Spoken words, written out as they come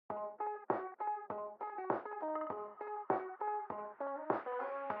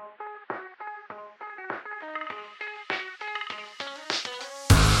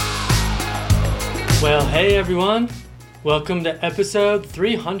Well, hey everyone. Welcome to episode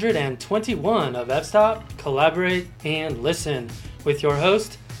 321 of F-Stop, Collaborate, and Listen with your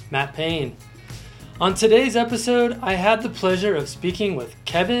host, Matt Payne. On today's episode, I had the pleasure of speaking with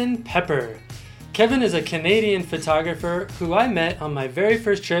Kevin Pepper. Kevin is a Canadian photographer who I met on my very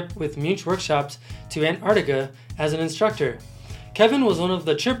first trip with Munch Workshops to Antarctica as an instructor. Kevin was one of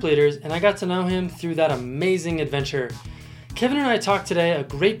the trip leaders, and I got to know him through that amazing adventure. Kevin and I talked today a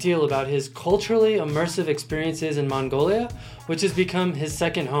great deal about his culturally immersive experiences in Mongolia, which has become his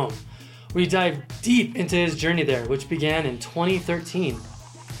second home. We dive deep into his journey there, which began in 2013.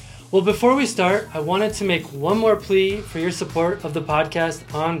 Well, before we start, I wanted to make one more plea for your support of the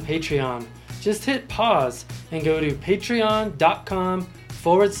podcast on Patreon. Just hit pause and go to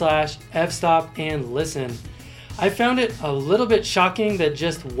patreon.com/fstop and listen. I found it a little bit shocking that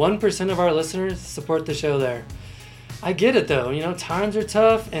just 1% of our listeners support the show there. I get it though, times are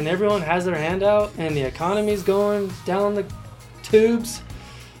tough and everyone has their hand out and the economy's going down the tubes.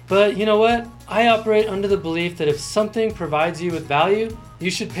 But you know what? I operate under the belief that if something provides you with value, you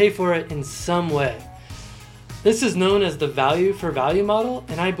should pay for it in some way. This is known as the value for value model,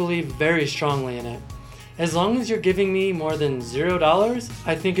 and I believe very strongly in it. As long as you're giving me more than $0,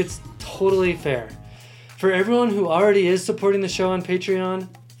 I think it's totally fair. For everyone who already is supporting the show on Patreon,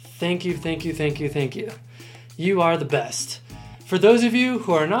 thank you. You are the best. For those of you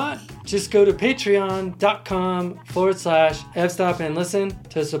who are not, just go to patreon.com/fstop and listen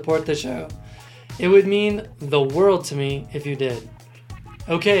to support the show. It would mean the world to me if you did.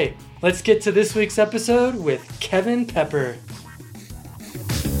 Okay, let's get to this week's episode with Kevin Pepper.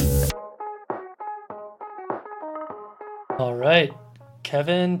 All right,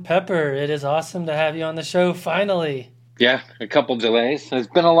 Kevin Pepper, it is awesome to have you on the show finally. Yeah, a couple delays. It's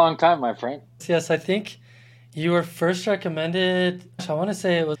been a long time, my friend. Yes, I think you were first recommended, I want to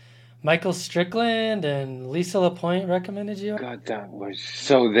say it was Michael Strickland and Lisa LaPointe recommended you. God, that was...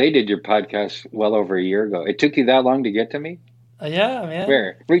 So they did your podcast well over a year ago. It took you that long to get to me? Yeah, man.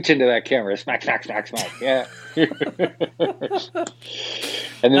 Where? Reach into that camera. Smack, smack, smack, smack. Yeah.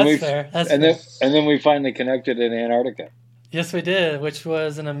 And then That's fair. And then we finally connected in Antarctica. Yes, we did, which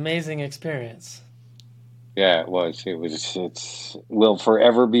was an amazing experience. Yeah, it was. It will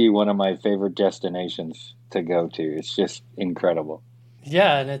forever be one of my favorite destinations to go to. It's just incredible.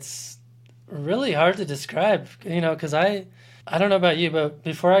 Yeah, and it's really hard to describe, because I don't know about you, but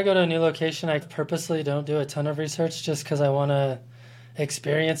before I go to a new location, I purposely don't do a ton of research just because I want to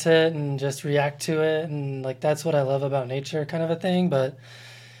experience it and just react to it. And that's what I love about nature kind of a thing. But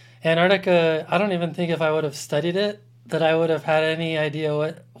Antarctica, I don't even think if I would have studied it, that I would have had any idea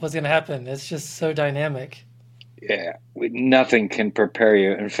what was going to happen. It's just so dynamic. Yeah, nothing can prepare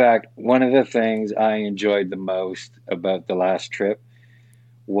you. In fact, one of the things I enjoyed the most about the last trip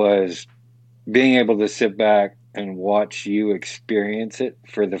was being able to sit back and watch you experience it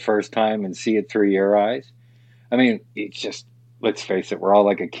for the first time and see it through your eyes. I mean, it's just, let's face it, we're all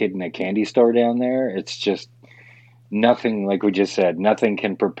like a kid in a candy store down there. It's just nothing, like we just said, nothing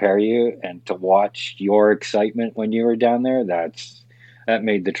can prepare you. And to watch your excitement when you were down there, that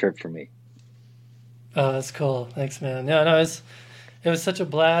made the trip for me. Oh, that's cool. Thanks, man. No, it was such a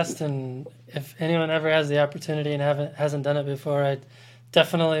blast. And if anyone ever has the opportunity and hasn't done it before, I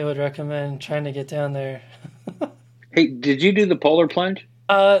definitely would recommend trying to get down there. Hey, did you do the polar plunge?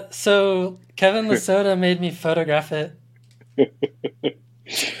 So Kevin Lasota made me photograph it.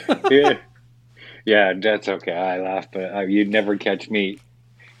 Yeah, that's okay. I laugh, but you'd never catch me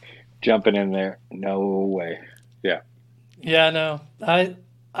jumping in there. No way. Yeah. Yeah, no.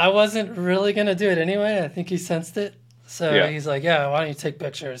 I wasn't really going to do it anyway. I think he sensed it. So He's like, yeah, why don't you take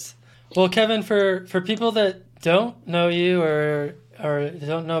pictures? Well, Kevin, for people that don't know you or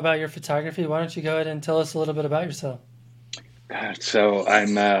don't know about your photography, why don't you go ahead and tell us a little bit about yourself? So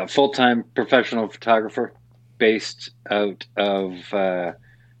I'm a full-time professional photographer based out of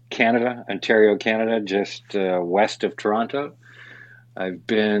Canada, Ontario, Canada, just west of Toronto. I've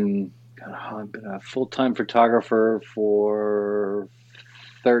been a full-time photographer for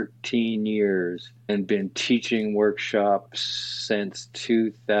 13 years and been teaching workshops since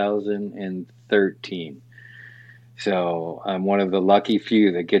 2013. So I'm one of the lucky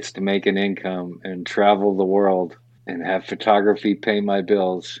few that gets to make an income and travel the world and have photography pay my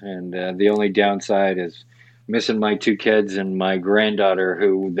bills. And the only downside is missing my two kids and my granddaughter,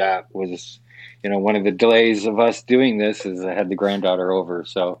 who that was, one of the delays of us doing this is I had the granddaughter over.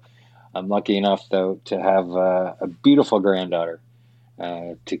 So I'm lucky enough, though, to have a beautiful granddaughter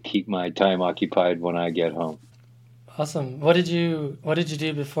to keep my time occupied when I get home. Awesome. What did you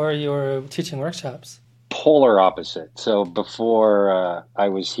do before you were teaching workshops? polar opposite. So before I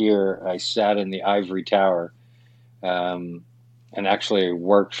was here, I sat in the ivory tower, um, and actually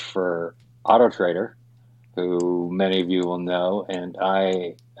worked for Auto Trader, who many of you will know, and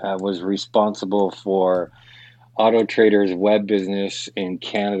I was responsible for Auto Trader's web business in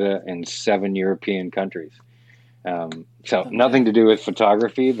Canada and 7 European countries. So Okay. nothing to do with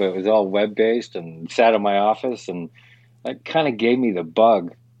photography, but it was all web based, and sat in my office, and that kind of gave me the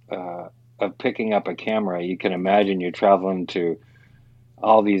bug uh, of picking up a camera. You can imagine you're traveling to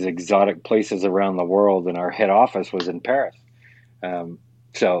all these exotic places around the world, and our head office was in Paris. Um,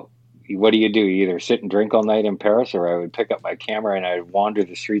 so what do? You either sit and drink all night in Paris, or I would pick up my camera and I'd wander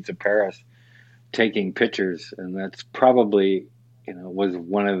the streets of Paris taking pictures. And that's probably, was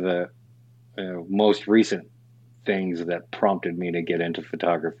one of the most recent things that prompted me to get into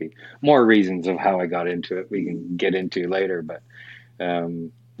photography. More reasons of how I got into it we can get into later, but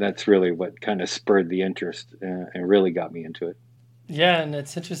that's really what kind of spurred the interest and really got me into it. Yeah, and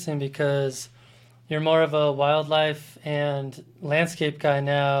it's interesting because you're more of a wildlife and landscape guy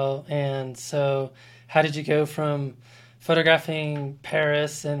now. And so, how did you go from photographing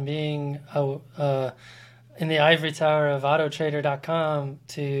Paris and being in the ivory tower of autotrader.com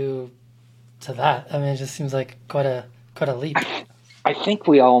to that? I mean, it just seems like quite a leap. I think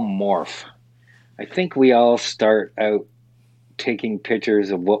we all morph. I think we all start out taking pictures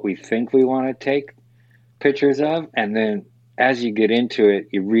of what we think we want to take pictures of, and then as you get into it,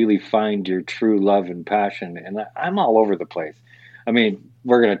 you really find your true love and passion. And I'm all over the place. I mean,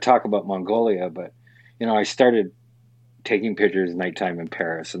 we're going to talk about Mongolia, but I started taking pictures nighttime in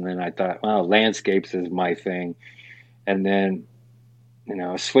Paris, and then I thought, well, landscapes is my thing, and then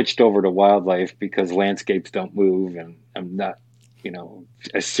switched over to wildlife because landscapes don't move, and I'm not,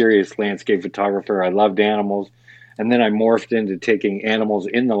 a serious landscape photographer. I loved animals, and then I morphed into taking animals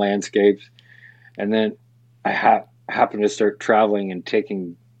in the landscapes, and then I happened to start traveling and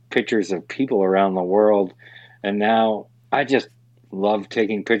taking pictures of people around the world, and now I just love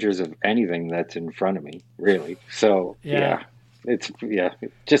taking pictures of anything that's in front of me, really. So Yeah, yeah,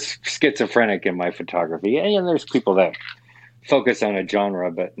 just schizophrenic in my photography. And there's people that focus on a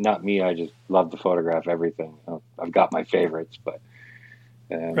genre, but not me. I just love to photograph everything. I've got my favorites, but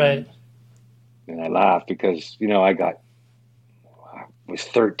right. um, and I laugh because I was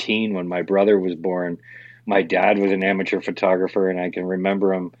 13 when my brother was born. My dad was an amateur photographer, and I can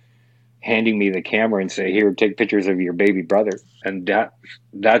remember him handing me the camera and say, "Here, take pictures of your baby brother." And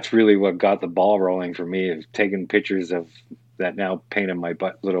that's really what got the ball rolling for me, is taking pictures of that now painted my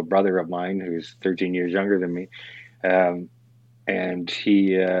little brother of mine, who's 13 years younger than me. Um, and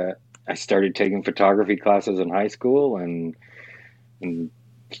I started taking photography classes in high school, and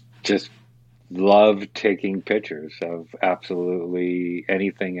just loved taking pictures of absolutely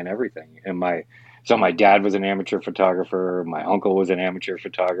anything and everything. So my dad was an amateur photographer, my uncle was an amateur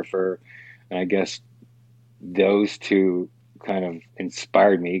photographer, and I guess those two kind of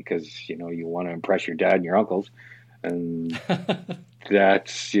inspired me because you want to impress your dad and your uncles, and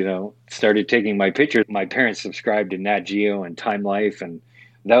that's started taking my pictures. My parents subscribed to Nat Geo and Time Life, and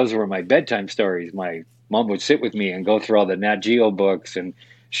those were my bedtime stories. My mom would sit with me and go through all the Nat Geo books and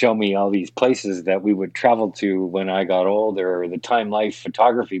show me all these places that we would travel to when I got older, or the Time Life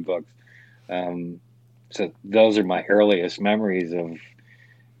photography books. um, so those are my earliest memories of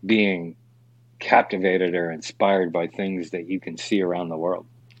being captivated or inspired by things that you can see around the world.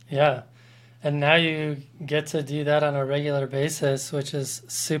 Yeah. And now you get to do that on a regular basis, which is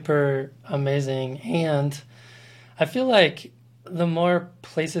super amazing. And I feel like the more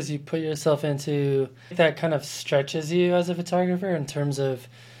places you put yourself into, that kind of stretches you as a photographer in terms of,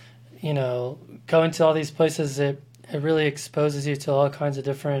 going to all these places. It really exposes you to all kinds of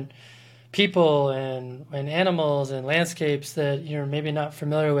different people and animals and landscapes that you're maybe not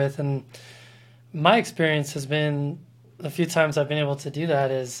familiar with. And my experience has been, the few times I've been able to do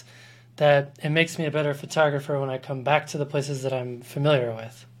that, is that it makes me a better photographer when I come back to the places that I'm familiar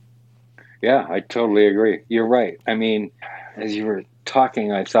with. Yeah, I totally agree. You're right. I mean, as you were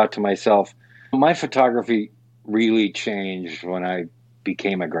talking, I thought to myself, my photography really changed when I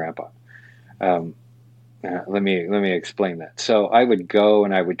became a grandpa. Um, let me explain that. So I would go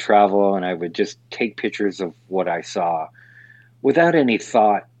and I would travel and I would just take pictures of what I saw without any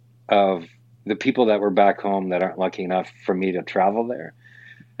thought of the people that were back home that aren't lucky enough for me to travel there.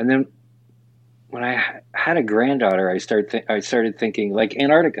 And then when I had a granddaughter, I started thinking, like,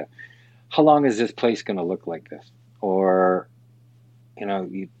 Antarctica. How long is this place going to look like this? Or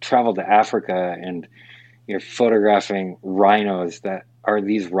you travel to Africa and you're photographing rhinos. That are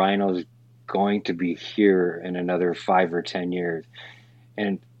these rhinos going to be here in another 5 or 10 years?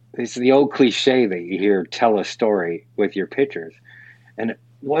 And it's the old cliche that you hear, tell a story with your pictures. And it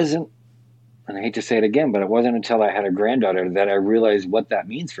wasn't, and I hate to say it again, but it wasn't until I had a granddaughter that I realized what that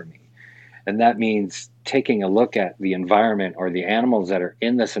means for me. And that means taking a look at the environment or the animals that are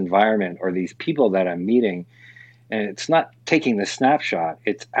in this environment or these people that I'm meeting. And it's not taking the snapshot,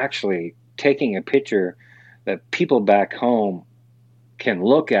 it's actually taking a picture that people back home can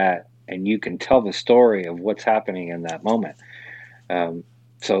look at and you can tell the story of what's happening in that moment.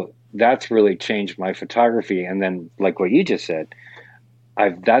 So that's really changed my photography. And then, like what you just said,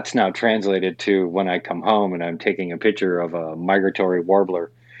 I've that's now translated to when I come home and I'm taking a picture of a migratory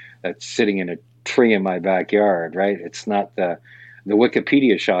warbler that's sitting in a tree in my backyard, right? It's not the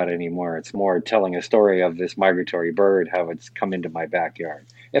Wikipedia shot anymore. It's more telling a story of this migratory bird, how it's come into my backyard.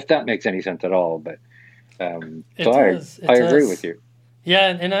 If that makes any sense at all, but It so does. It I agree with does. you.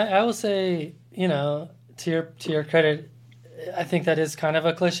 Yeah, and I will say, to your credit, I think that is kind of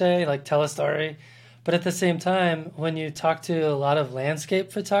a cliche, like tell a story. But at the same time, when you talk to a lot of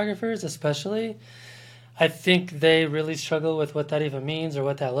landscape photographers, especially, I think they really struggle with what that even means or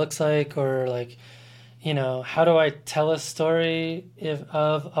what that looks like or like, how do I tell a story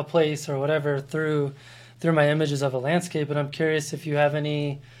of a place or whatever through my images of a landscape. And I'm curious if you have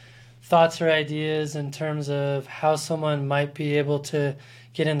any thoughts or ideas in terms of how someone might be able to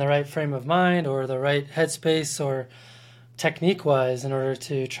get in the right frame of mind or the right headspace or technique wise in order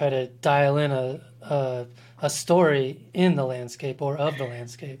to try to dial in a story in the landscape or of the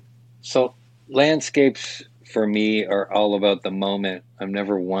landscape. So landscapes for me are all about the moment. I'm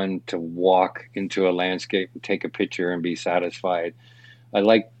never one to walk into a landscape and take a picture and be satisfied. I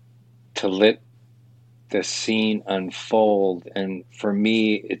like to let the scene unfold. And for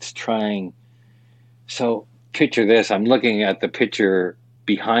me, it's trying. So picture this, I'm looking at the picture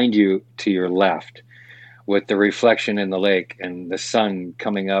behind you to your left with the reflection in the lake and the sun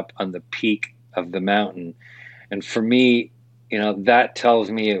coming up on the peak of the mountain. And for me, that tells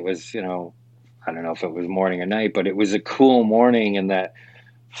me it was, I don't know if it was morning or night, but it was a cool morning and that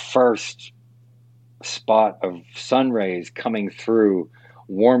first spot of sun rays coming through,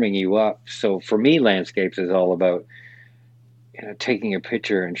 warming you up. So for me, landscapes is all about taking a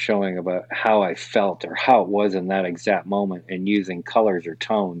picture and showing about how I felt or how it was in that exact moment, and using colors or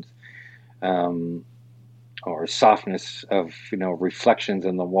tones, um, or softness of reflections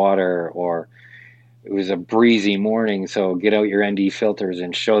in the water, or it was a breezy morning, so get out your ND filters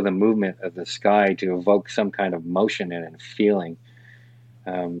and show the movement of the sky to evoke some kind of motion and feeling,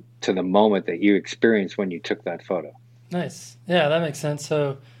 to the moment that you experienced when you took that photo. Nice. Yeah, that makes sense.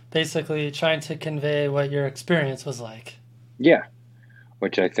 So basically, trying to convey what your experience was like. Yeah,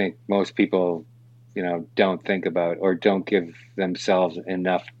 which I think most people, don't think about or don't give themselves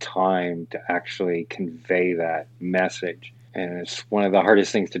enough time to actually convey that message. And it's one of the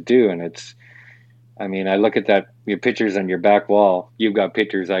hardest things to do. And I mean, I look at your pictures on your back wall. You've got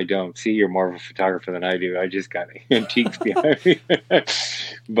pictures I don't see. You're more of a photographer than I do. I just got antiques behind me.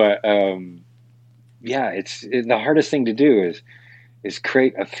 But yeah, the hardest thing to do is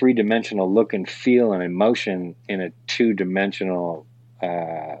create a three-dimensional look and feel and emotion in a two-dimensional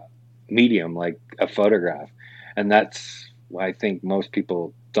uh, medium like a photograph. And that's why I think most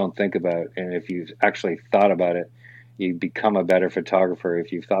people don't think about. And if you've actually thought about it, you become a better photographer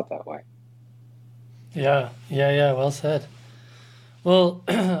if you've thought that way. Yeah, yeah, yeah. Well said. Well,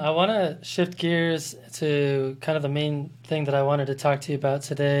 I want to shift gears to kind of the main thing that I wanted to talk to you about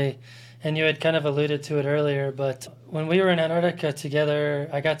today. And you had kind of alluded to it earlier, but when we were in Antarctica together,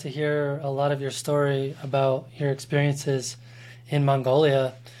 I got to hear a lot of your story about your experiences in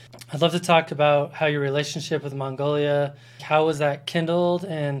Mongolia. I'd love to talk about how your relationship with Mongolia, how was that kindled,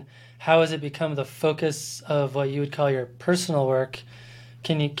 and how has it become the focus of what you would call your personal work?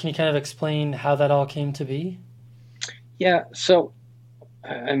 Can you kind of explain how that all came to be? Yeah. So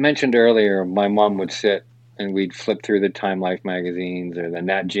I mentioned earlier, my mom would sit and we'd flip through the Time Life magazines or the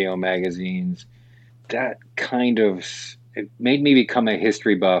Nat Geo magazines. That kind of it made me become a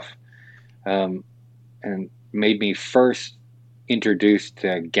history buff, um, and made me first introduced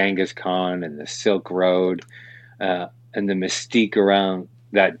to Genghis Khan and the Silk Road, and the mystique around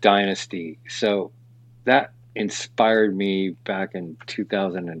that dynasty. So that inspired me back in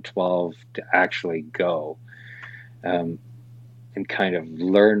 2012 to actually go, um, and kind of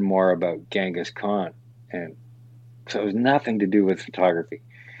learn more about Genghis Khan. And so it was nothing to do with photography.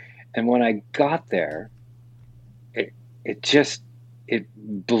 And when I got there, it it just it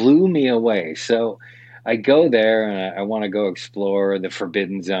blew me away. So I go there and I want to go explore the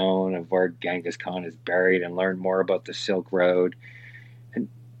Forbidden Zone of where Genghis Khan is buried and learn more about the Silk Road. And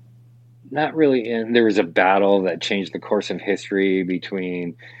not really. And there was a battle that changed the course of history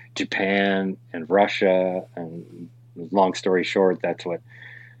between Japan and Russia. And long story short, that's what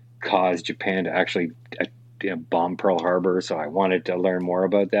caused Japan to actually bomb Pearl Harbor. So I wanted to learn more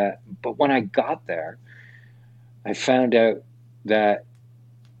about that. But when I got there, I found out that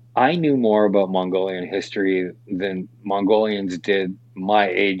I knew more about Mongolian history than Mongolians did my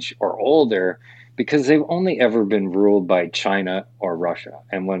age or older because they've only ever been ruled by China or Russia.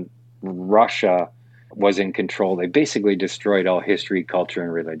 And when Russia was in control, they basically destroyed all history, culture,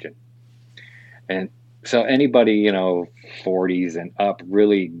 and religion. And so anybody, 40s and up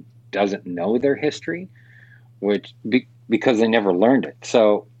really doesn't know their history, because they never learned it.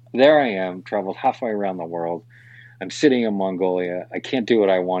 So there I am, traveled halfway around the world. I'm sitting in Mongolia. I can't do what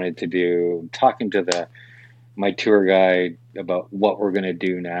I wanted to do. I'm talking to my tour guide about what we're going to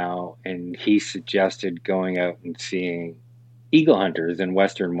do now, and he suggested going out and seeing eagle hunters in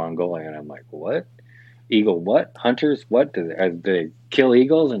Western Mongolia. And I'm like, what? Eagle what? Hunters? What? Do they kill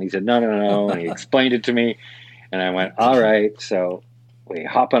eagles? And he said, no. And he explained it to me. And I went, all right. So we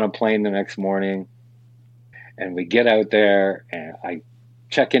hop on a plane the next morning, and we get out there, and I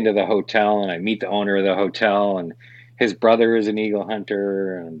check into the hotel, and I meet the owner of the hotel, and his brother is an eagle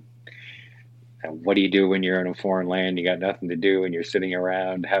hunter. And what do you do when you're in a foreign land? You got nothing to do, and you're sitting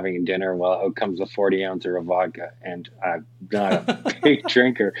around having dinner. Well, out comes a 40-ouncer of vodka, and I'm not a big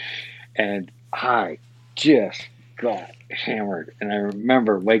drinker, and I just got hammered. And I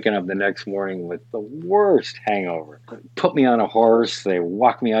remember waking up the next morning with the worst hangover. Put me on a horse. They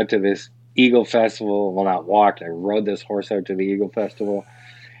walked me out to this Eagle Festival. Well, not walked. I rode this horse out to the Eagle Festival.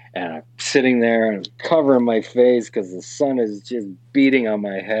 And I'm sitting there and covering my face because the sun is just beating on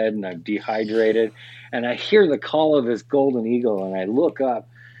my head and I'm dehydrated. And I hear the call of this golden eagle, and I look up,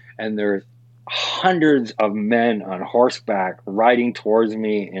 and there's hundreds of men on horseback riding towards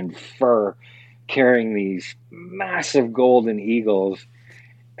me in fur, carrying these massive golden eagles.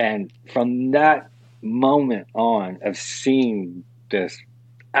 And from that moment on of seeing this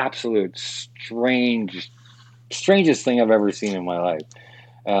absolute strangest thing I've ever seen in my life,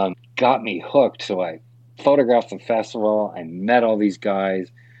 got me hooked. So I photographed the festival. I met all these guys.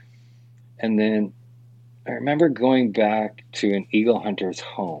 And then I remember going back to an eagle hunter's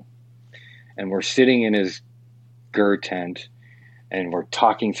home, and we're sitting in his gur tent, and we're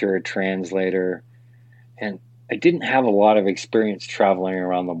talking through a translator. And I didn't have a lot of experience traveling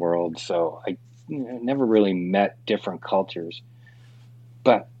around the world, so I never really met different cultures.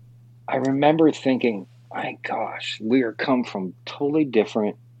 But I remember thinking, my gosh, we are come from totally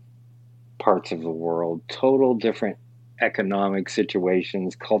different parts of the world, total different economic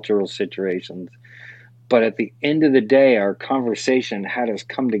situations, cultural situations. But at the end of the day, our conversation had us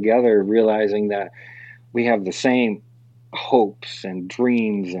come together realizing that we have the same hopes and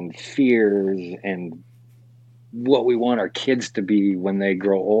dreams and fears and what we want our kids to be when they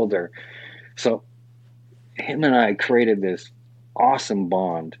grow older. So him and I created this awesome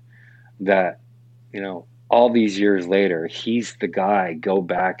bond that, all these years later, he's the guy I go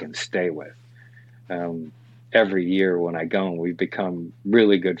back and stay with. Every year when I go, and we've become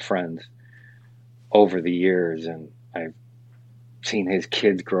really good friends over the years. And I've seen his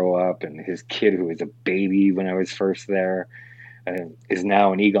kids grow up, and his kid, who was a baby when I was first there, is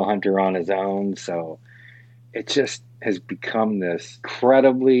now an eagle hunter on his own. So it just has become this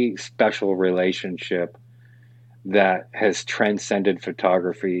incredibly special relationship that has transcended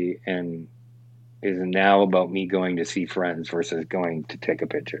photography and is now about me going to see friends versus going to take a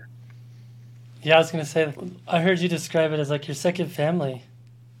picture. Yeah, I was going to say, I heard you describe it as like your second family.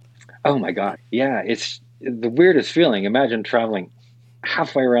 Oh my God. Yeah, it's the weirdest feeling. Imagine traveling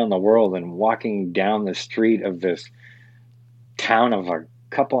halfway around the world and walking down the street of this town of a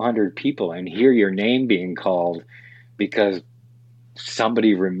couple hundred people and hear your name being called because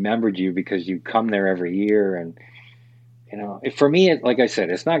somebody remembered you because you come there every year. And for me, like I said,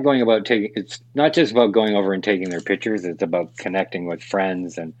 it's not just about going over and taking their pictures. It's about connecting with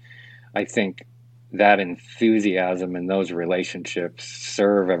friends. And I think that enthusiasm and those relationships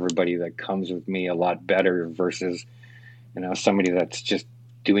serve everybody that comes with me a lot better versus, somebody that's just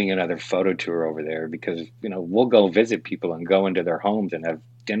doing another photo tour over there, because, we'll go visit people and go into their homes and have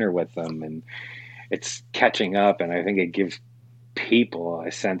dinner with them. And it's catching up. And I think it gives people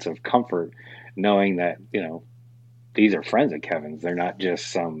a sense of comfort knowing that, these are friends of Kevin's. They're not just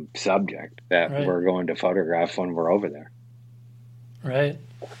some subject that we're going to photograph when we're over there. Right.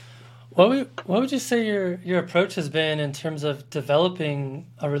 What would you say your approach has been in terms of developing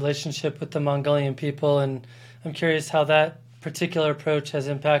a relationship with the Mongolian people? And I'm curious how that particular approach has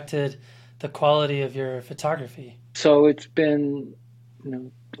impacted the quality of your photography. So it's been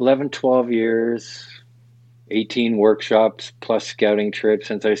 11, 12 years 18 workshops plus scouting trips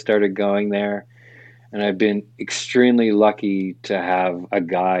since I started going there. And I've been extremely lucky to have a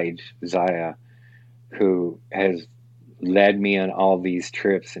guide, Zaya, who has led me on all these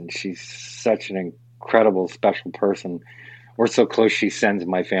trips. And she's such an incredible, special person. We're so close, she sends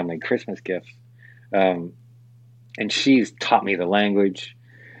my family Christmas gifts. Um, and she's taught me the language.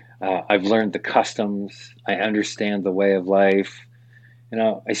 I've learned the customs. I understand the way of life.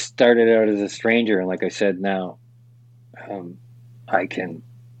 I started out as a stranger, and like I said, now um, I can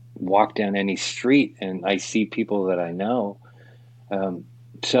walk down any street and I see people that I know. Um,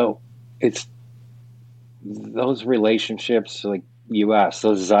 so it's those relationships, like you asked,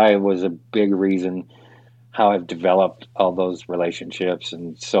 those Zaya was a big reason how I've developed all those relationships,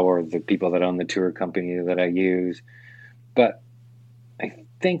 and so are the people that own the tour company that I use. But I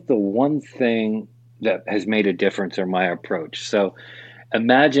think the one thing that has made a difference are my approach. So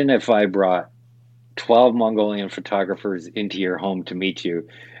imagine if I brought 12 Mongolian photographers into your home to meet you,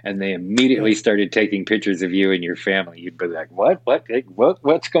 and they immediately Yeah. started taking pictures of you and your family. You'd be like,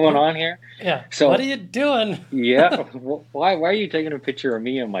 what's going What? on here? Yeah. What are So, you doing? yeah, why are you taking a picture of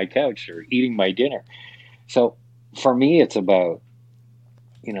me on my couch or eating my dinner? So, for me, it's about,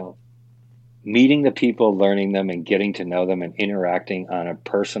 you know, meeting the people, learning them, and getting to know them and interacting on a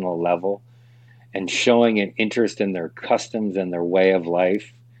personal level and showing an interest in their customs and their way of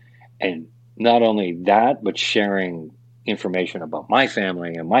life. And not only that, but sharing information about my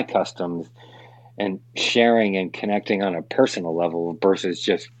family and my customs and sharing and connecting on a personal level versus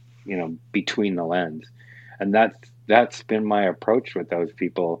just, between the lens. And that's been my approach with those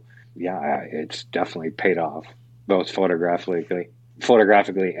people. Yeah, it's definitely paid off, both photographically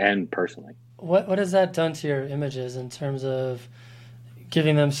and personally. What has that done to your images in terms of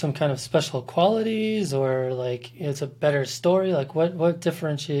giving them some kind of special qualities, or like it's a better story? Like what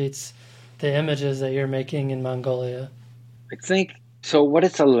differentiates the images that you're making in Mongolia? I think so. What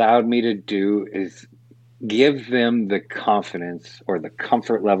it's allowed me to do is give them the confidence or the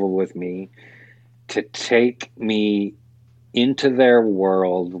comfort level with me to take me into their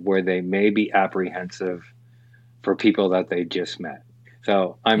world where they may be apprehensive for people that they just met.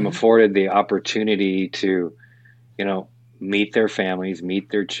 So I'm Hmm. afforded the opportunity to, you know, meet their families, meet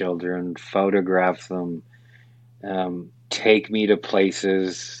their children, photograph them, take me to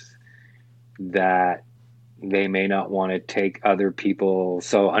places that they may not want to take other people.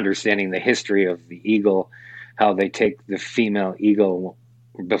 So understanding the history of the eagle, how they take the female eagle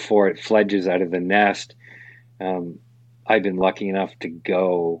before it fledges out of the nest. Um, I've been lucky enough to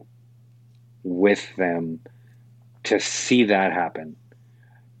go with them to see that happen,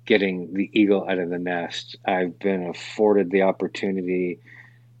 getting the eagle out of the nest. I've been afforded the opportunity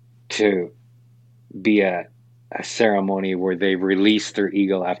to be at a ceremony where they release their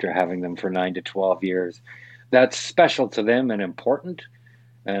eagle after having them for 9 to 12 years. That's special to them and important.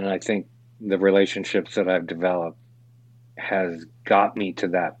 And I think the relationships that I've developed has got me to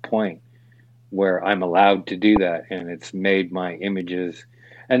that point where I'm allowed to do that. And it's made my images,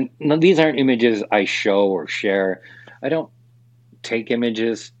 and these aren't images I show or share. I don't take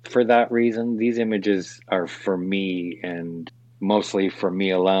images for that reason. These images are for me and mostly for me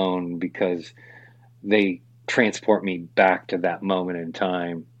alone because they transport me back to that moment in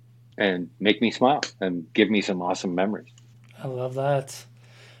time and make me smile and give me some awesome memories. I love that.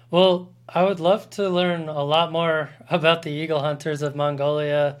 Well, I would love to learn a lot more about the eagle hunters of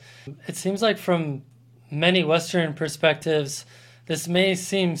Mongolia. It seems like from many Western perspectives, this may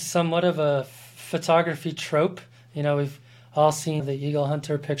seem somewhat of a photography trope. We've all seen the eagle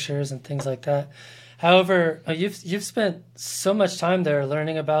hunter pictures and things like that. However, you've spent so much time there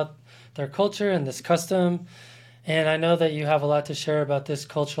learning about their culture and this custom, and I know that you have a lot to share about this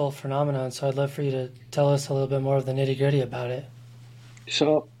cultural phenomenon. So I'd love for you to tell us a little bit more of the nitty gritty about it.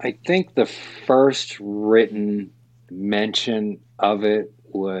 So I think the first written mention of it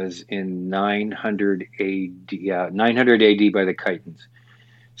was in 900 AD, 900 AD by the Chitons.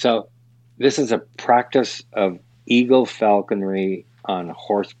 So this is a practice of eagle falconry on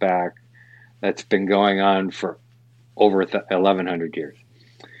horseback that's been going on for over 1100 years.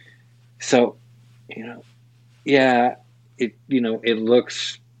 So, you know, yeah, it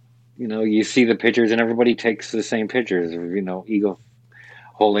looks, you see the pictures and everybody takes the same pictures of, eagle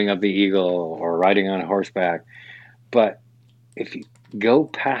holding up the eagle or riding on horseback. But if you go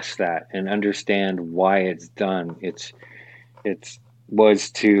past that and understand why it's done, it's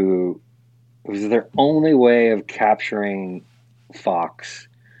was to it was their only way of capturing fox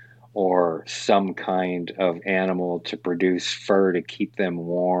or some kind of animal to produce fur to keep them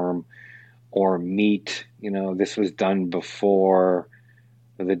warm or meat. This was done before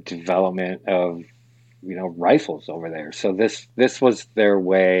the development of rifles over there. So this was their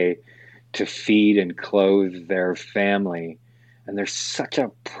way to feed and clothe their family. And they're such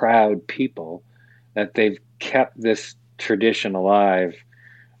a proud people that they've kept this tradition alive.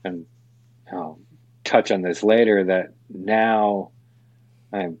 And I'll touch on this later, that now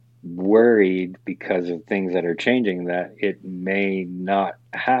I'm worried because of things that are changing that it may not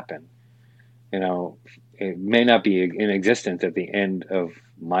happen. It may not be in existence at the end of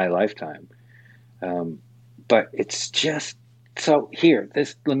my lifetime. Um, but it's just so here.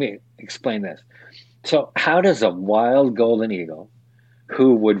 Let me explain this. So, how does a wild golden eagle,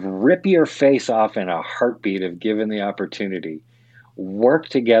 who would rip your face off in a heartbeat if given the opportunity, work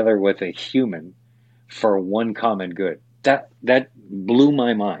together with a human for one common good? That blew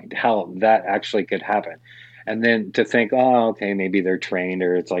my mind how that actually could happen. And then to think, oh, okay, maybe they're trained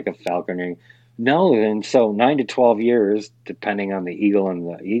or it's like a falconry. No, and so 9 to 12 years, depending on the eagle and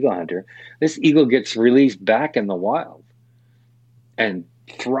the eagle hunter, this eagle gets released back in the wild and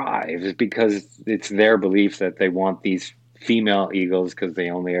thrives because it's their belief that they want these female eagles, because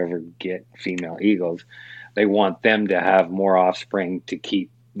they only ever get female eagles. They want them to have more offspring to keep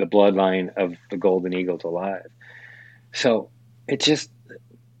the bloodline of the golden eagles alive. So it's just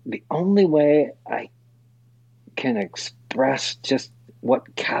the only way I can express just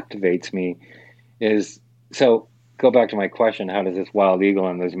what captivates me is, so go back to my question, how does this wild eagle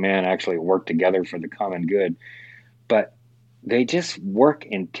and this man actually work together for the common good? But they just work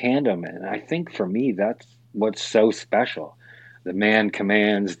in tandem. And I think for me, that's what's so special. The man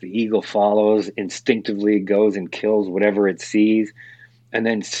commands, the eagle follows, instinctively goes and kills whatever it sees, and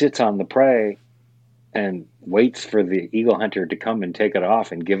then sits on the prey and waits for the eagle hunter to come and take it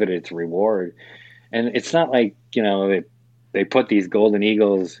off and give it its reward. And it's not like, they put these golden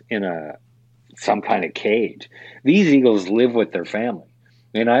eagles in some kind of cage. These eagles live with their family.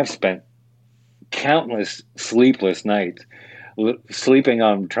 And I've spent countless sleepless nights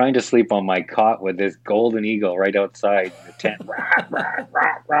trying to sleep on my cot with this golden eagle right outside the tent. Rah, rah,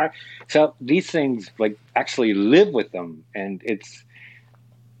 rah, rah. So these things like actually live with them, and it's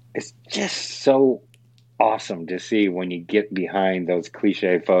just so awesome to see when you get behind those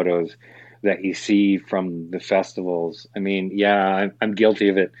cliche photos that you see from the festivals. I mean, yeah, I'm guilty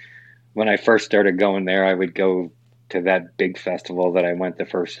of it. When I first started going there, I would go to that big festival that I went the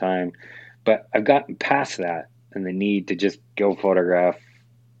first time, but I've gotten past that and the need to just go photograph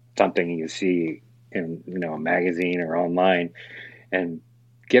something you see in a magazine or online, and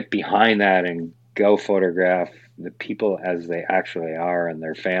get behind that and go photograph the people as they actually are and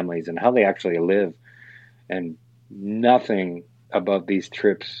their families and how they actually live. And nothing about these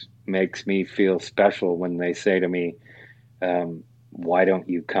trips makes me feel special when they say to me, why don't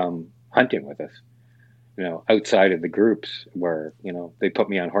you come hunting with us? Outside of the groups where, they put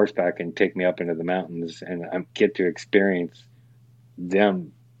me on horseback and take me up into the mountains, and I get to experience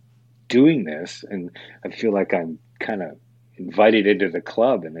them doing this. And I feel like I'm kind of invited into the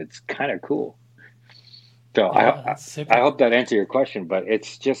club, and it's kind of cool. So Yeah, I hope that answered your question, but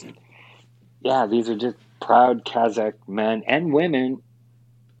it's just, yeah, these are just proud Kazakh men and women.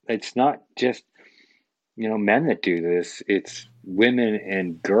 It's not just, men that do this. It's women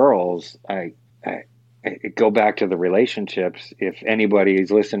and girls. I go back to the relationships. If anybody who's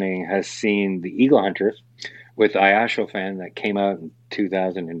listening has seen The Eagle Hunters with Ayashofan that came out in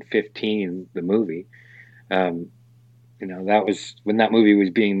 2015, the movie, that was when that movie was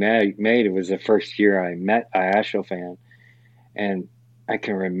being made. It was the first year I met Ayashofan, and I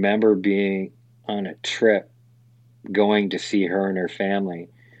can remember being on a trip, going to see her and her family,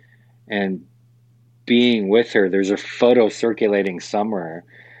 and being with her. There's a photo circulating somewhere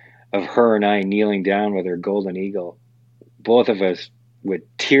of her and I kneeling down with her golden eagle, both of us with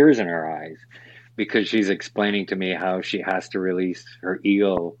tears in our eyes, because she's explaining to me how she has to release her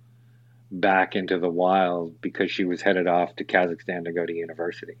eagle back into the wild because she was headed off to Kazakhstan to go to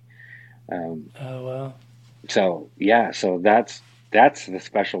university. Oh wow. So yeah, so that's the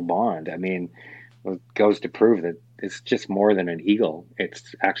special bond. I mean, it goes to prove that it's just more than an eagle.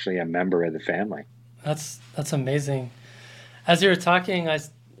 It's actually a member of the family. That's amazing. As you were talking, I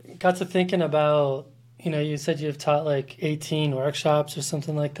got to thinking about, you said you've taught like 18 workshops or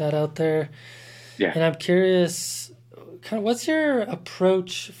something like that out there. Yeah. And I'm curious, kind of what's your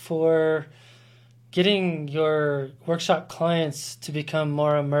approach for getting your workshop clients to become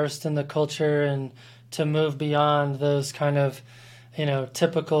more immersed in the culture and to move beyond those kind of,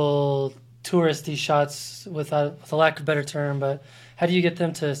 typical touristy shots, with a lack of a better term, but how do you get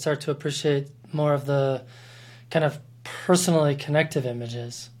them to start to appreciate more of the kind of personally connective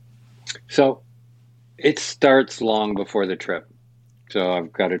images? So it starts long before the trip. So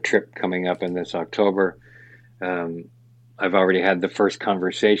I've got a trip coming up in this October. Um, I've already had the first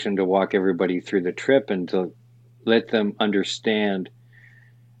conversation to walk everybody through the trip and to let them understand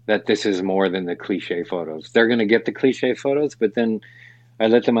that this is more than the cliche photos. They're going to get the cliche photos, but then I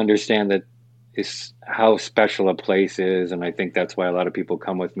let them understand that it's how special a place is. And I think that's why a lot of people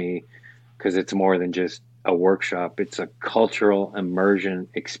come with me, because it's more than just a workshop. It's a cultural immersion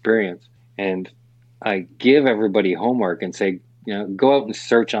experience. And I give everybody homework and say, go out and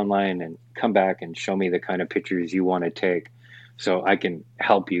search online and come back and show me the kind of pictures you want to take so I can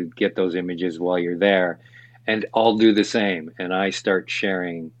help you get those images while you're there. And I'll do the same. And I start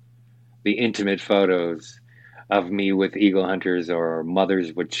sharing the intimate photos of me with eagle hunters or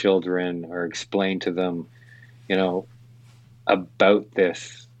mothers with children, or explain to them, you know, about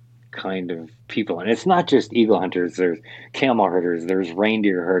this kind of people. And it's not just eagle hunters, there's camel herders, there's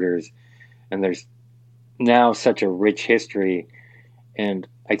reindeer herders, and there's now such a rich history. And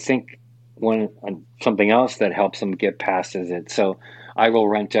I think when something else that helps them get past is it. So I will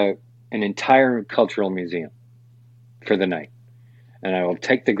rent out an entire cultural museum for the night. And I will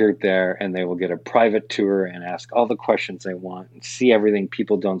take the group there and they will get a private tour and ask all the questions they want and see everything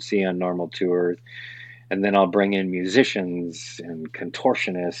people don't see on normal tours. And then I'll bring in musicians and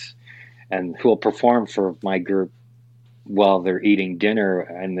contortionists and who will perform for my group while they're eating dinner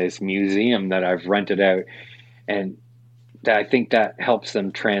in this museum that I've rented out. And I think that helps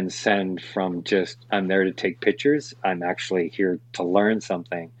them transcend from just, I'm there to take pictures. I'm actually here to learn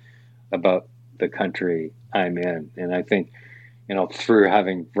something about the country I'm in. And I think, through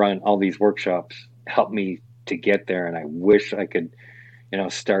having run all these workshops, helped me to get there. And I wish I could,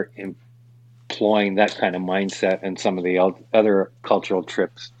 start employing that kind of mindset in some of the other cultural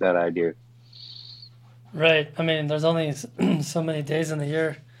trips that I do. Right. I mean, there's only so many days in the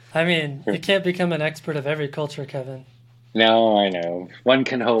year. I mean, you can't become an expert of every culture, Kevin. No, I know. One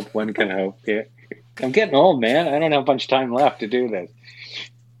can hope. One can hope. Yeah. I'm getting old, man. I don't have much time left to do this.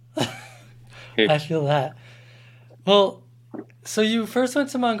 I feel that. Well, so you first went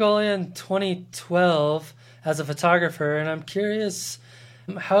to Mongolia in 2012 as a photographer, and I'm curious,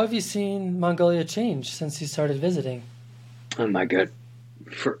 how have you seen Mongolia change since you started visiting? Oh my God.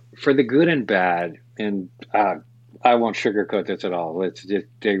 For the good and bad, and I won't sugarcoat this at all. Let's just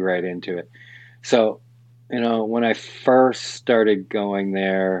dig right into it. So, when I first started going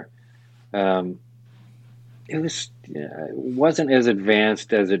there, um, it wasn't as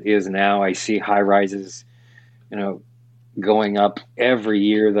advanced as it is now. I see high rises, you know, going up every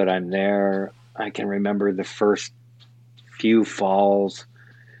year that I'm there. I can remember the first few falls.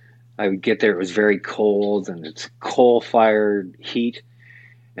 I would get there, it was very cold and it's coal fired heat.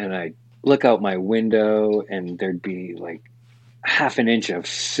 And I'd look out my window and there'd be like half an inch of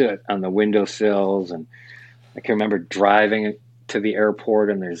soot on the windowsills. And I can remember driving to the airport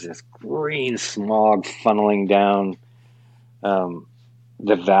and there's this green smog funneling down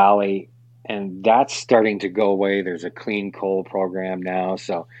the valley. And that's starting to go away. There's a clean coal program now.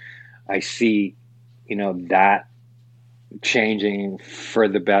 So I see, that changing for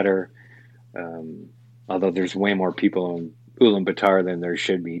the better. Although there's way more people in Ulaanbaatar than there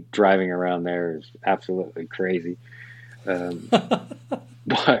should be. Driving around there is absolutely crazy.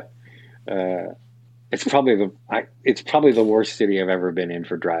 But it's probably the worst city I've ever been in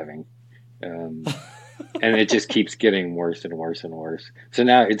for driving, and it just keeps getting worse and worse and worse. So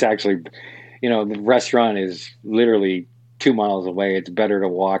now it's actually, the restaurant is literally 2 miles away. It's better to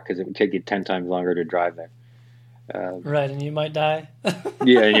walk because it would take you 10 times longer to drive there. Right, and you might die.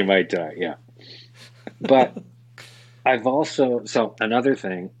 Yeah, you might die. Yeah, but I've also another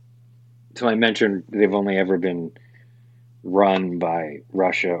thing. So I mentioned they've only ever been run by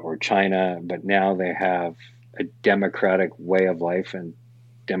Russia or China, but now they have a democratic way of life and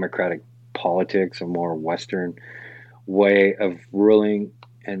democratic politics, a more Western way of ruling,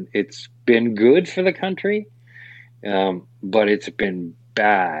 and it's been good for the country, but it's been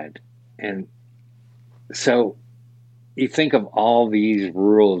bad. And so you think of all these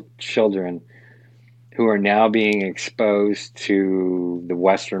rural children who are now being exposed to the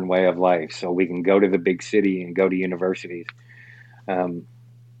Western way of life. So we can go to the big city and go to universities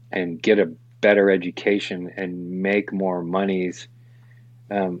and get a better education and make more monies.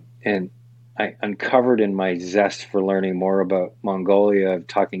 And I uncovered in my zest for learning more about Mongolia, of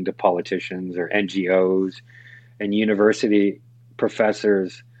talking to politicians or NGOs and university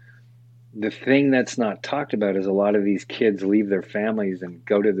professors, the thing that's not talked about is a lot of these kids leave their families and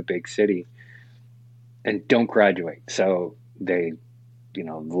go to the big city and don't graduate. So they,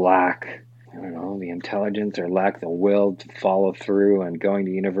 lack, I don't know, the intelligence or lack the will to follow through on going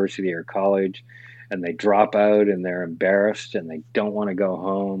to university or college. and they drop out and they're embarrassed and they don't want to go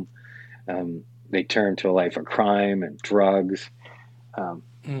home. They turn to a life of crime and drugs. Um,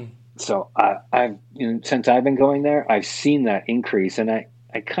 Mm. so I've since I've been going there, I've seen that increase, and I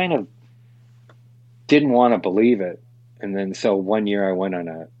kind of didn't want to believe it. And then so one year I went on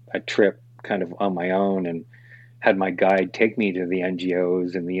a trip kind of on my own and had my guide take me to the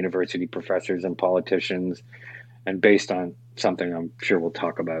NGOs and the university professors and politicians. And based on something I'm sure we'll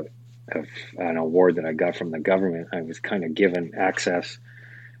talk about, of an award that I got from the government, I was kind of given access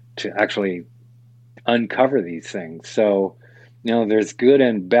to actually uncover these things. So, there's good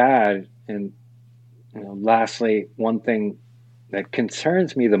and bad. And, lastly, one thing that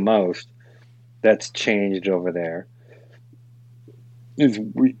concerns me the most that's changed over there is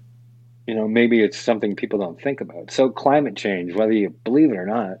maybe it's something people don't think about. So climate change, whether you believe it or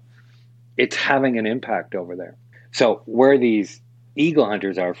not, it's having an impact over there. So where these eagle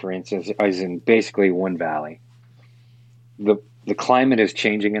hunters are, for instance, is in basically one valley. The climate is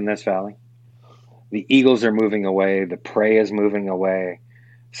changing in this valley. The eagles are moving away. The prey is moving away.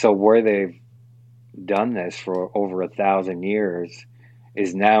 So where they've done this for over 1,000 years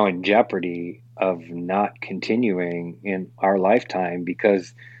is now in jeopardy of not continuing in our lifetime,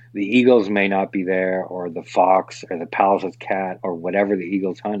 because the eagles may not be there, or the fox or the Pallas's cat or whatever the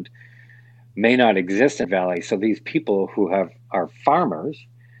eagles hunt may not exist in the valley. So these people who are farmers,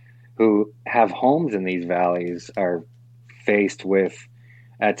 who have homes in these valleys, are faced with,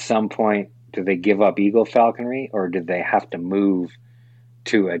 at some point, do they give up eagle falconry, or do they have to move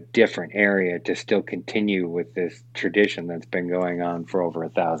to a different area to still continue with this tradition that's been going on for over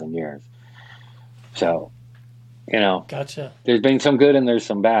 1,000 years? So, Gotcha. there's been some good and there's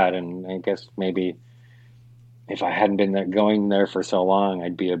some bad. And I guess maybe if I hadn't been going there for so long,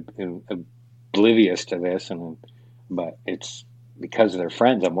 I'd be oblivious to this. But it's because they're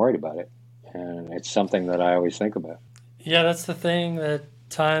friends, I'm worried about it. And it's something that I always think about. Yeah, that's the thing that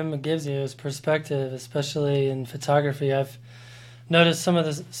time gives you is perspective, especially in photography. I've noticed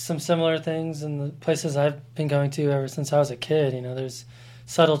some similar things in the places I've been going to ever since I was a kid. There's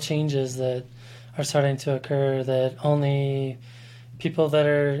subtle changes that are starting to occur that only people that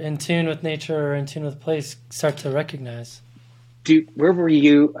are in tune with nature or in tune with place start to recognize. Dude, where were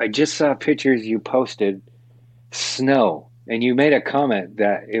you? I just saw pictures you posted. Snow. And you made a comment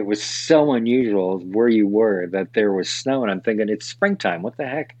that it was so unusual where you were that there was snow. And I'm thinking, it's springtime. What the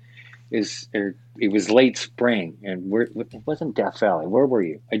heck? It was late spring, and it wasn't Death Valley. Where were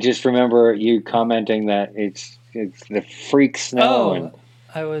you? I just remember you commenting that it's the freak snow Oh, in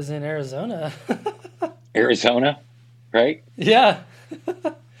I was in Arizona. Arizona, right? Yeah.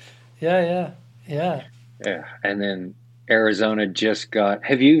 Yeah. Yeah. And then Arizona just got.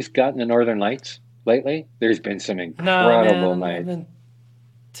 Have you gotten the Northern Lights lately? There's been some No, incredible man, I've nights. been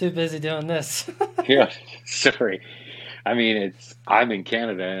too busy doing this. Yeah, sorry. I mean, I'm in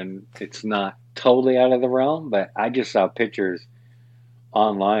Canada and it's not totally out of the realm, but I just saw pictures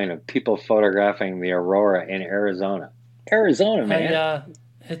online of people photographing the aurora in Arizona. Arizona, man. Yeah,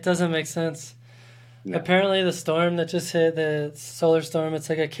 it doesn't make sense. No. Apparently, the storm that just hit, the solar storm, it's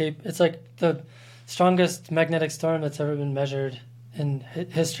like it's like the strongest magnetic storm that's ever been measured in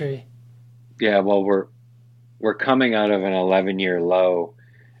history. Yeah, well, we're coming out of an 11-year low,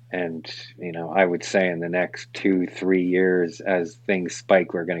 and I would say in the next 2-3 years, as things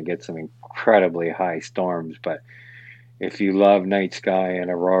spike, we're going to get some incredibly high storms. But if you love night sky and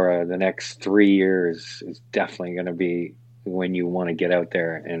aurora, the next 3 years is definitely going to be when you want to get out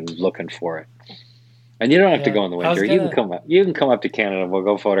there and looking for it. And you don't have to Yeah, go in the I was winter. You can gonna, come up. You can come up to Canada. We'll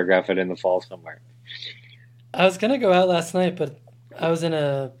go photograph it in the fall somewhere. I was gonna go out last night, but I was in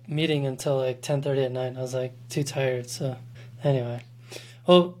a meeting until like 10:30 at night. I was like too tired. So anyway,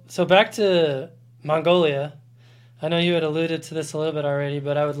 well, so back to Mongolia. I know you had alluded to this a little bit already,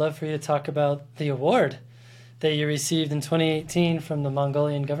 but I would love for you to talk about the award that you received in 2018 from the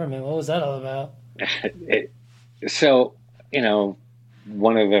Mongolian government. What was that all about? It, so,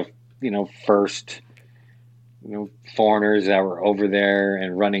 one of the first foreigners that were over there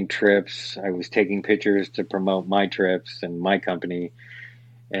and running trips. I was taking pictures to promote my trips and my company,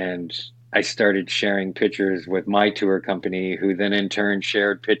 and I started sharing pictures with my tour company, who then in turn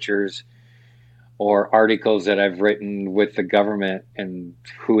shared pictures or articles that I've written with the government, and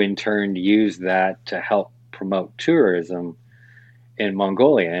who in turn used that to help promote tourism in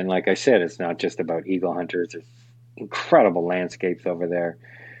Mongolia. And like I said, it's not just about eagle hunters. There's incredible landscapes over there.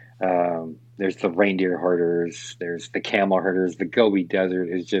 There's the reindeer herders, there's the camel herders. The Gobi Desert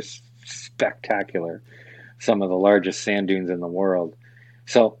is just spectacular. Some of the largest sand dunes in the world.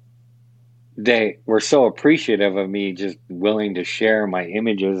 So they were so appreciative of me just willing to share my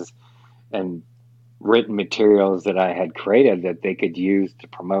images and written materials that I had created that they could use to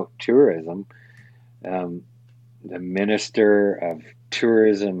promote tourism. Um, the Minister of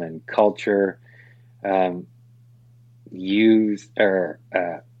Tourism and Culture um, used or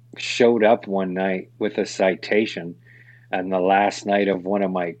showed up one night with a citation on the last night of one of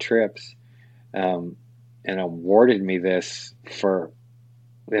my trips, um, and awarded me this for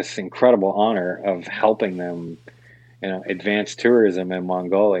this incredible honor of helping them, advance tourism in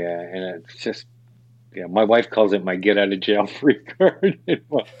Mongolia. And it's just, my wife calls it my get out of jail free card in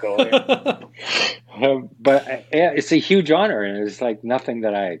Mongolia. But yeah, it's a huge honor, and it's like nothing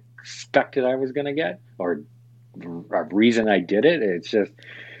that I expected I was going to get, or a reason I did it. It's just,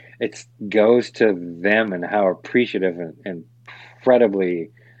 it goes to them and how appreciative and incredibly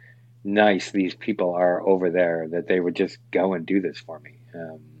nice these people are over there, that they would just go and do this for me,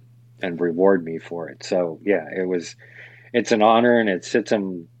 and reward me for it. So yeah, it's an honor, and it sits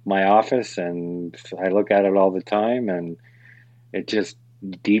in my office, and I look at it all the time, and it just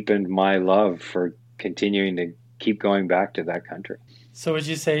deepened my love for continuing to keep going back to that country. So would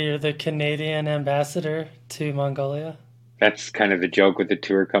you say you're the Canadian ambassador to Mongolia? That's kind of the joke with the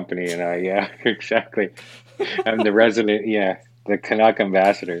tour company, and I, yeah, exactly. I'm the resident, yeah, the Canuck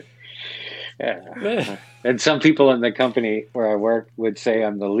ambassador. Yeah. And some people in the company where I work would say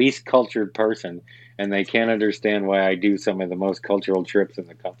I'm the least cultured person, and they can't understand why I do some of the most cultural trips in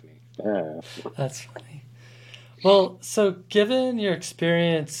the company. That's funny. Well, so given your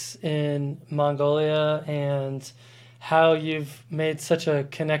experience in Mongolia and how you've made such a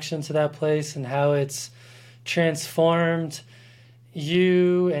connection to that place and how it's transformed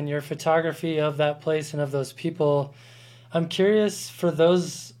you and your photography of that place and of those people, I'm curious, for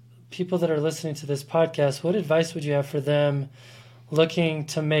those people that are listening to this podcast, what advice would you have for them looking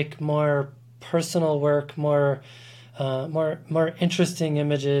to make more personal work, more interesting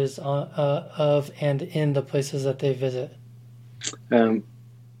images of and in the places that they visit? Um,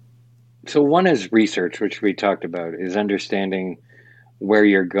 so one is research, which we talked about, is understanding where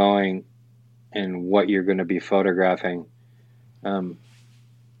you're going and what you're going to be photographing. Um,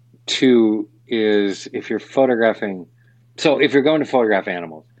 Two is, if you're photographing, so if you're going to photograph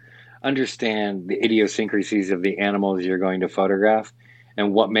animals, understand the idiosyncrasies of the animals you're going to photograph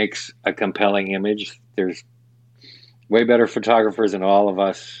and what makes a compelling image. There's way better photographers than all of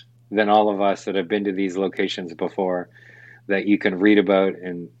us that have been to these locations before, that you can read about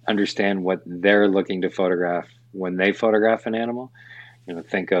and understand what they're looking to photograph when they photograph an animal.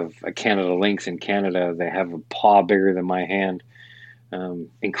 Think of a Canada lynx in Canada. They have a paw bigger than my hand,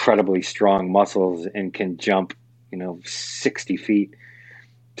 incredibly strong muscles, and can jump, 60 feet.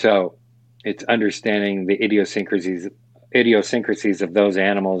 So it's understanding the idiosyncrasies of those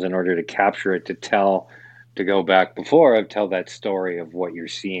animals in order to capture it, to go back before, tell that story of what you're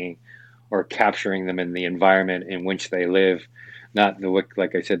seeing, or capturing them in the environment in which they live, not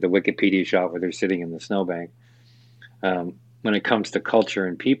like I said, the Wikipedia shot where they're sitting in the snowbank. When it comes to culture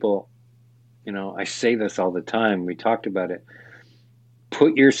and people, I say this all the time. We talked about it.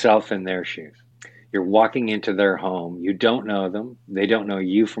 Put yourself in their shoes. You're walking into their home. You don't know them. They don't know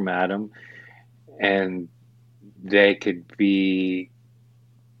you from Adam. And they could be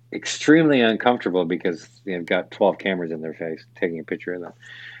extremely uncomfortable because they've got 12 cameras in their face taking a picture of them.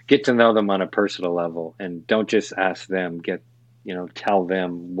 Get to know them on a personal level, and don't just ask them. Tell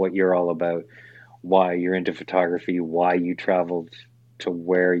them what you're all about, why you're into photography, why you traveled to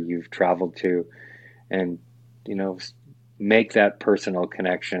where you've traveled to, and make that personal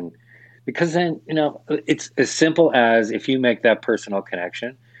connection. Because then, it's as simple as, if you make that personal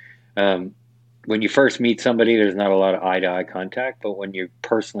connection, when you first meet somebody, there's not a lot of eye-to-eye contact, but when you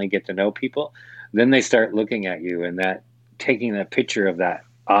personally get to know people, then they start looking at you, and that, taking that picture of that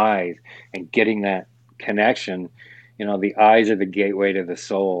eyes and getting that connection, the eyes are the gateway to the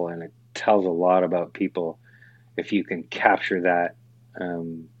soul, and it tells a lot about people if you can capture that,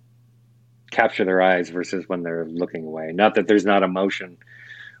 capture their eyes versus when they're looking away. Not that there's not emotion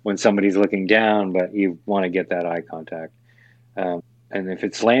when somebody's looking down, but you want to get that eye contact. And if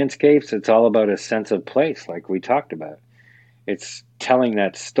it's landscapes, it's all about a sense of place, like we talked about. It's telling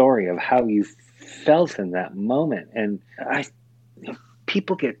that story of how you felt in that moment. And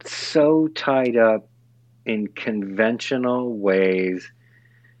people get so tied up in conventional ways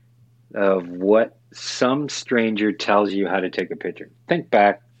of what some stranger tells you how to take a picture. Think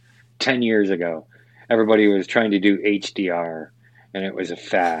back 10 years ago, everybody was trying to do HDR, and it was a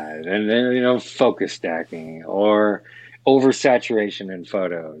fad. And then, focus stacking or oversaturation in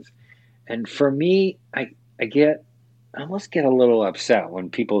photos. And for me, I almost get a little upset when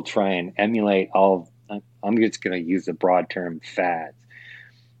people try and emulate I'm just going to use the broad term fads.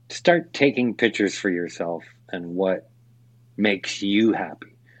 start taking pictures for yourself and what makes you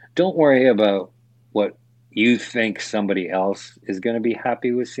happy. Don't worry about what you think somebody else is going to be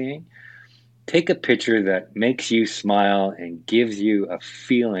happy with seeing. Take a picture that makes you smile and gives you a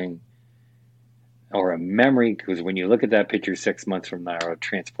feeling or a memory, because when you look at that picture 6 months from now, it'll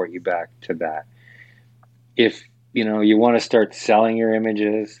transport you back to that. If you want to start selling your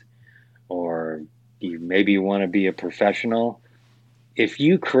images, or maybe you want to be a professional, if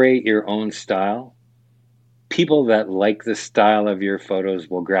you create your own style, people that like the style of your photos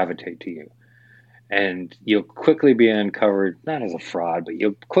will gravitate to you. And you'll quickly be uncovered, not as a fraud, but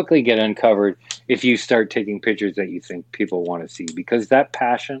you'll quickly get uncovered if you start taking pictures that you think people want to see, because that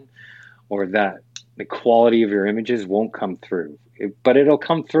passion or that the quality of your images won't come through. But it'll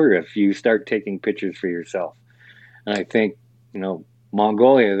come through if you start taking pictures for yourself. And I think,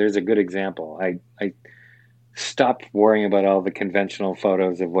 Mongolia, there's a good example. I stopped worrying about all the conventional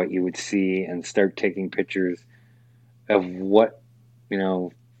photos of what you would see and start taking pictures of what,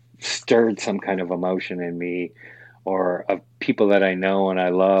 stirred some kind of emotion in me, or of people that I know and I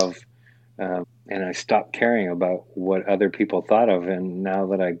love. And I stopped caring about what other people thought of. And now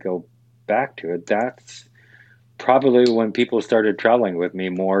that I go back to it, that's probably when people started traveling with me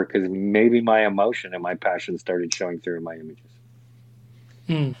more, because maybe my emotion and my passion started showing through in my images.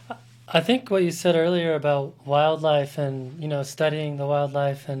 I think what you said earlier about wildlife and, studying the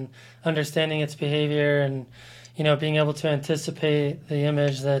wildlife and understanding its behavior and, being able to anticipate the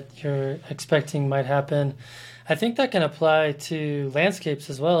image that you're expecting might happen. I think that can apply to landscapes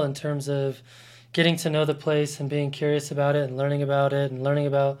as well, in terms of getting to know the place and being curious about it and learning about it and learning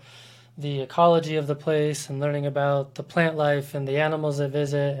about the ecology of the place and learning about the plant life and the animals that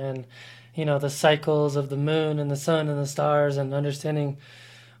visit and, the cycles of the moon and the sun and the stars, and understanding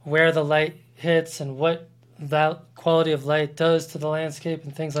where the light hits and what that quality of light does to the landscape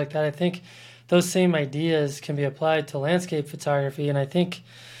and things like that. I think those same ideas can be applied to landscape photography. And I think,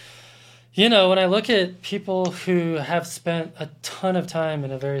 when I look at people who have spent a ton of time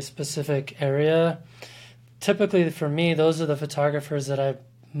in a very specific area, typically for me, those are the photographers that I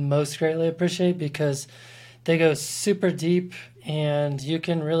most greatly appreciate, because they go super deep and you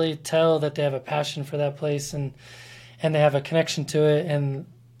can really tell that they have a passion for that place, and they have a connection to it,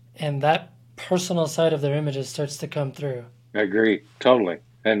 and that personal side of their images starts to come through. I agree, totally.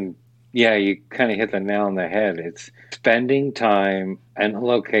 And yeah, you kind of hit the nail on the head. It's spending time and a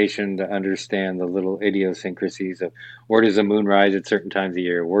location to understand the little idiosyncrasies of where does the moon rise at certain times of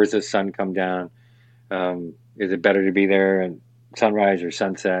year? Where's the sun come down? Is it better to be there at sunrise or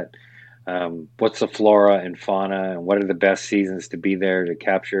sunset? What's the flora and fauna, and what are the best seasons to be there to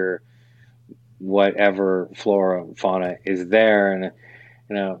capture whatever flora and fauna is there? And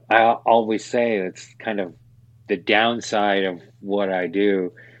I always say it's kind of the downside of what I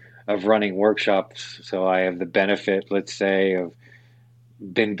do, of running workshops. So I have the benefit, let's say, of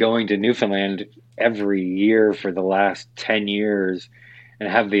been going to Newfoundland every year for the last 10 years, and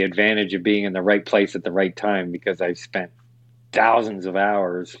have the advantage of being in the right place at the right time, because I've spent thousands of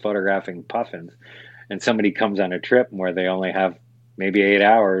hours photographing puffins. And somebody comes on a trip where they only have maybe 8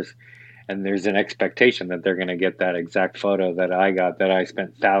 hours, and there's an expectation that they're going to get that exact photo that I got, that I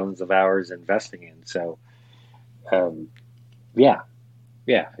spent thousands of hours investing in. So, yeah,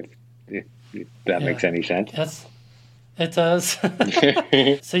 yeah, if that Yeah. makes any sense. Yes, it does.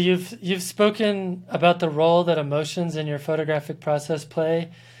 So you've spoken about the role that emotions in your photographic process play,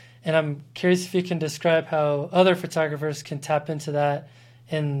 and I'm curious if you can describe how other photographers can tap into that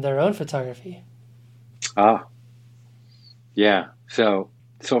in their own photography. Ah, yeah. So,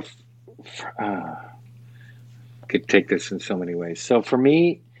 could take this in so many ways. So for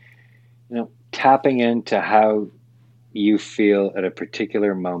me, tapping into how you feel at a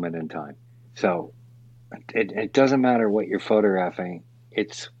particular moment in time. So it doesn't matter what you're photographing.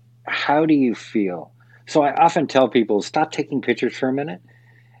 It's how do you feel? So I often tell people, stop taking pictures for a minute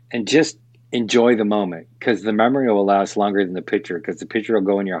and just enjoy the moment, because the memory will last longer than the picture, because the picture will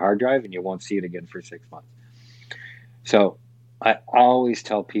go in your hard drive and you won't see it again for 6 months. So I always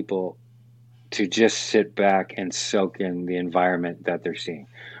tell people to just sit back and soak in the environment that they're seeing,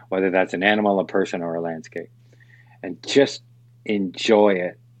 whether that's an animal, a person, or a landscape, and just enjoy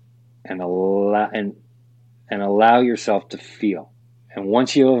it, and allow yourself to feel. And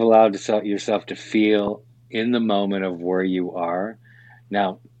once you have allowed yourself to feel in the moment of where you are,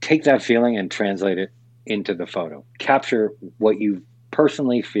 now take that feeling and translate it into the photo. Capture what you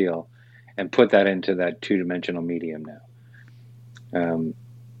personally feel and put that into that two-dimensional medium now.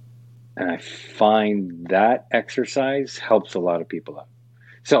 And I find that exercise helps a lot of people out.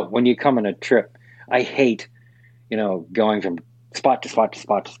 So when you come on a trip, I hate, going from spot to spot to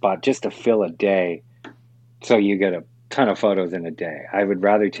spot to spot just to fill a day so you get a ton of photos in a day. I would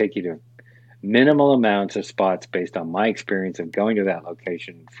rather take you to minimal amounts of spots based on my experience of going to that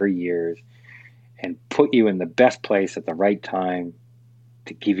location for years and put you in the best place at the right time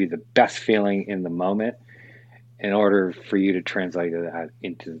to give you the best feeling in the moment in order for you to translate that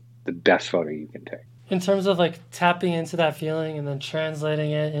into the best photo you can take. In terms of like tapping into that feeling and then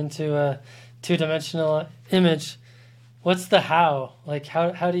translating it into a two-dimensional image, what's the how? Like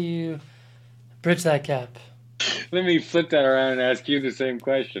how do you bridge that gap? Let me flip that around and ask you the same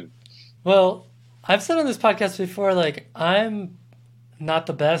question. Well, I've said on this podcast before, like, I'm not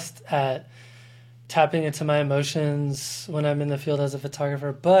the best at tapping into my emotions when I'm in the field as a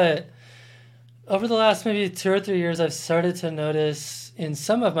photographer, but over the last maybe 2 or 3 years, I've started to notice in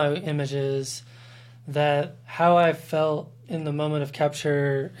some of my images that how I felt in the moment of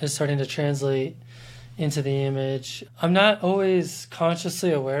capture is starting to translate into the image. I'm not always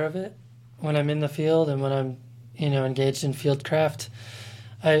consciously aware of it when I'm in the field and when I'm, engaged in field craft.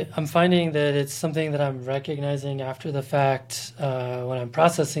 I'm finding that it's something that I'm recognizing after the fact when I'm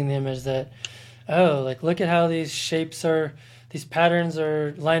processing the image that, oh, like look at how these patterns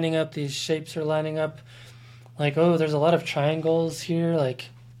are lining up, these shapes are lining up. Like, oh, there's a lot of triangles here. Like,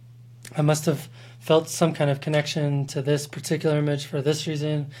 I must have felt some kind of connection to this particular image for this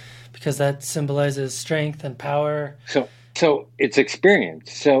reason, because that symbolizes strength and power. So it's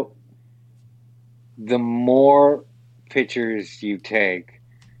experience. So the more pictures you take,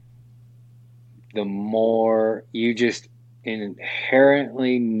 the more you just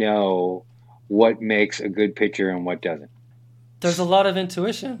inherently know what makes a good picture and what doesn't. There's a lot of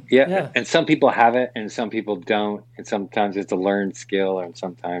intuition. Yeah. And some people have it and some people don't. And sometimes it's a learned skill and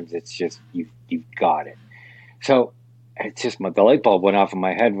sometimes it's just you've got it. So it's just the light bulb went off in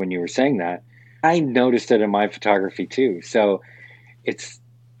my head when you were saying that. I noticed it in my photography too. So it's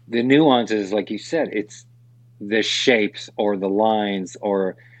the nuances, like you said, it's the shapes or the lines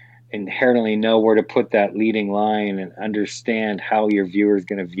or inherently know where to put that leading line and understand how your viewer is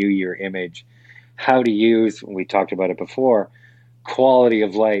going to view your image, how to use, we talked about it before, quality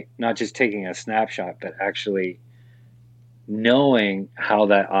of light, not just taking a snapshot, but actually knowing how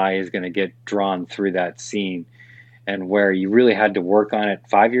that eye is going to get drawn through that scene. And where you really had to work on it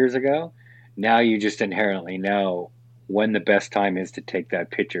 5 years ago, now you just inherently know when the best time is to take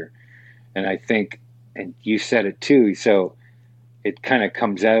that picture. And I think, and you said it too, so it kind of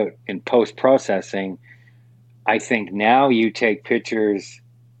comes out in post-processing. I think now you take pictures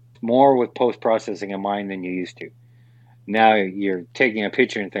more with post-processing in mind than you used to. Now you're taking a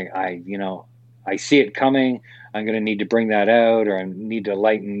picture and think, I see it coming. I'm going to need to bring that out, or I need to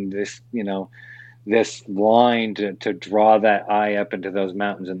lighten this, this line to draw that eye up into those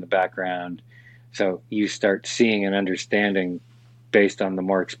mountains in the background. So you start seeing and understanding based on the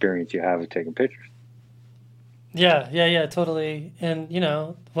more experience you have of taking pictures. Yeah, totally. And,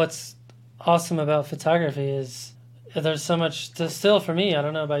 what's awesome about photography is there's so much to still, for me, I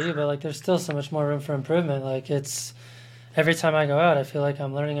don't know about you, but like there's still so much more room for improvement. Like it's every time I go out, I feel like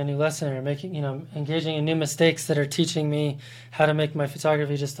I'm learning a new lesson or making, engaging in new mistakes that are teaching me how to make my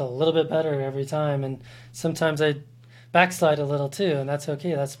photography just a little bit better every time. And sometimes I backslide a little too, and that's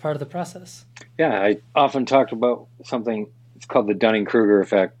okay. That's part of the process. Yeah, I often talk about something, it's called the Dunning-Kruger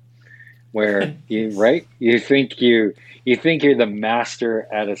effect, where you think you're the master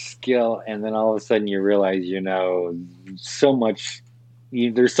at a skill, and then all of a sudden you realize so much.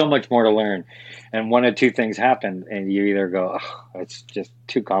 There's so much more to learn, and one of two things happen, and you either go, oh, it's just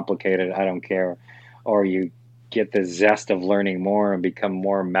too complicated, I don't care, or you get the zest of learning more and become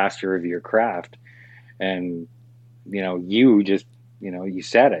more master of your craft. And you just you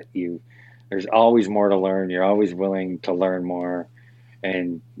said it. There's always more to learn. You're always willing to learn more.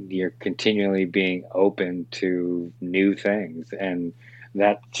 And you're continually being open to new things. And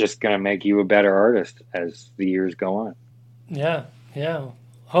that's just going to make you a better artist as the years go on. Yeah,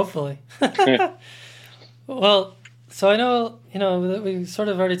 hopefully. Well, so I know, that we sort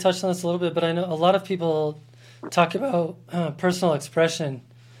of already touched on this a little bit, but I know a lot of people talk about personal expression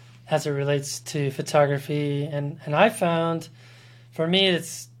as it relates to photography. And I found, for me,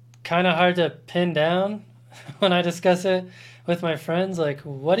 it's kind of hard to pin down when I discuss it with my friends. Like,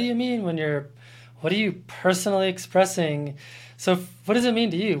 what do you mean what are you personally expressing? So what does it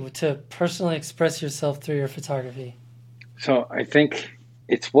mean to you to personally express yourself through your photography? So I think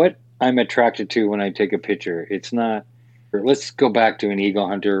it's what I'm attracted to when I take a picture. It's not, let's go back to an eagle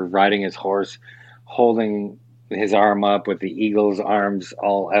hunter riding his horse, holding his arm up with the eagle's arms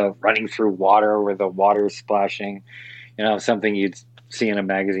all out, running through water where the water is splashing, something you'd see in a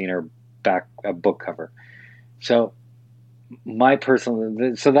magazine or back a book cover. So my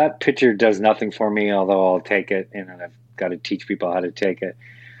personal, so that picture does nothing for me, although I'll take it, and I've got to teach people how to take it.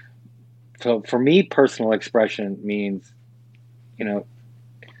 So for me, personal expression means, you know,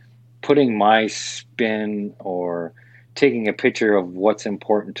 putting my spin or taking a picture of what's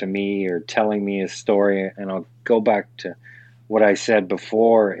important to me or telling me a story. And I'll go back to what I said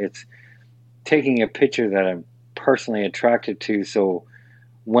before. It's taking a picture that I'm personally attracted to. So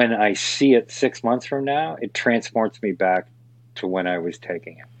when I see it 6 months from now, it transports me back to when I was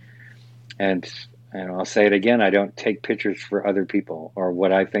taking it. And I'll say it again, I don't take pictures for other people or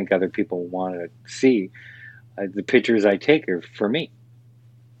what I think other people want to see. The pictures I take are for me,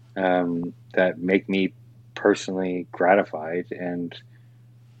 that make me personally gratified. And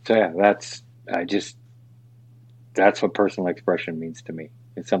so, yeah, that's what personal expression means to me.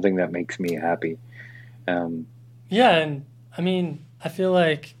 It's something that makes me happy. Yeah, and I mean, I feel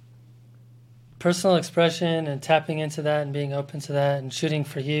like personal expression and tapping into that and being open to that and shooting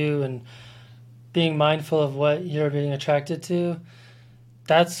for you and being mindful of what you're being attracted to,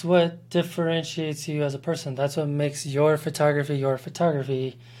 that's what differentiates you as a person. That's what makes your photography your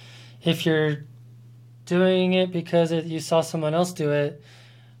photography. If you're doing it because you saw someone else do it,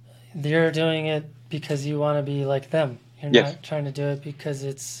 you're doing it because you want to be like them. You're Yes. not trying to do it because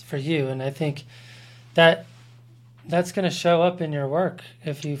it's for you. And I think that that's going to show up in your work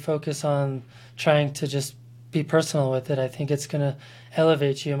if you focus on trying to just be personal with it. I think it's going to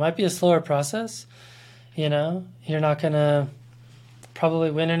elevate you. It might be a slower process, you know. You're not going to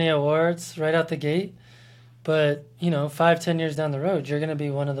probably win any awards right out the gate, but 5-10 years down the road, you're going to be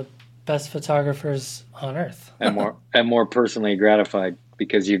one of the best photographers on earth. and more personally gratified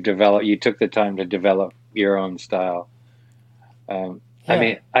because you took the time to develop your own style. I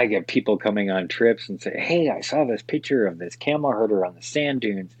mean, I get people coming on trips and say, "Hey, I saw this picture of this camel herder on the sand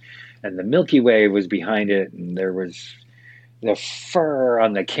dunes, and the Milky Way was behind it, and there was the fur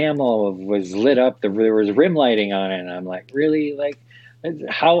on the camel was lit up. There was rim lighting on it." And I'm like, really? Like,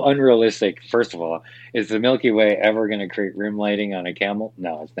 how unrealistic, first of all, is the Milky Way ever going to create rim lighting on a camel?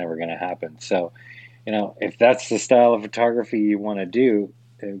 No, it's never going to happen. So, if that's the style of photography you want to do,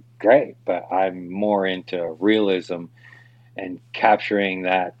 great. But I'm more into realism and capturing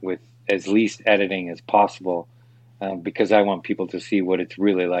that with as least editing as possible, because I want people to see what it's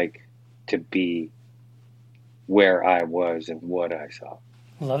really like to be where I was and what I saw.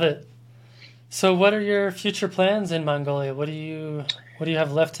 Love it. So what are your future plans in Mongolia? What do you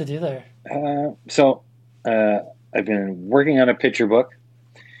have left to do there? I've been working on a picture book.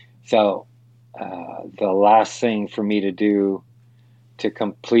 So the last thing for me to do to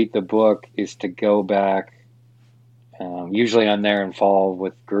complete the book is to go back. Usually I'm there in fall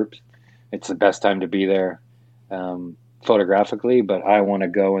with groups. It's the best time to be there photographically, but I want to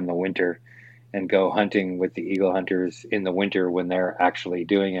go in the winter and go hunting with the eagle hunters in the winter when they're actually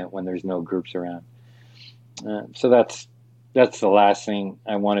doing it, when there's no groups around. So that's the last thing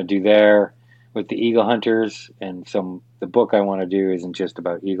I want to do there with the eagle hunters. And the book I want to do isn't just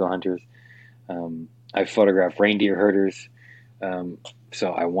about eagle hunters. I photograph reindeer herders,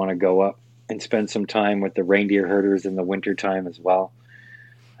 so I want to go up and spend some time with the reindeer herders in the wintertime as well,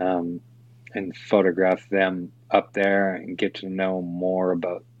 and photograph them up there and get to know more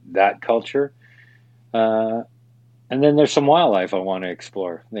about that culture. And then there's some wildlife I want to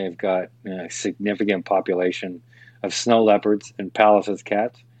explore. They've got a significant population of snow leopards and Pallas's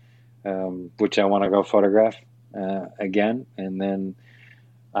cats, which I want to go photograph again. And then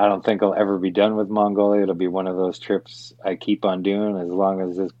I don't think I'll ever be done with Mongolia. It'll be one of those trips I keep on doing as long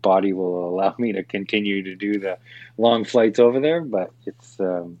as this body will allow me to continue to do the long flights over there. But it's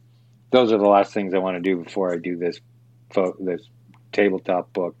those are the last things I want to do before I do this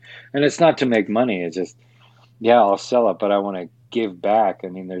tabletop book. And it's not to make money. It's just, yeah, I'll sell it, but I want to give back. I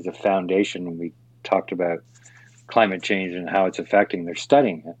mean, there's a foundation. We talked about climate change and how it's affecting. They're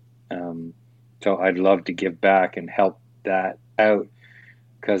studying it. So I'd love to give back and help that out,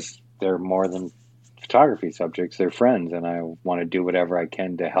 because they're more than photography subjects. They're friends, and I want to do whatever I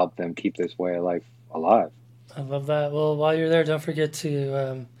can to help them keep this way of life alive. I love that. Well, while you're there, don't forget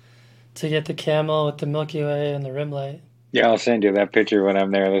to get the camel with the Milky Way and the rim light. Yeah, I'll send you that picture when I'm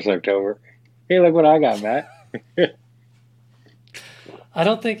there this October. Hey, look what I got, Matt. I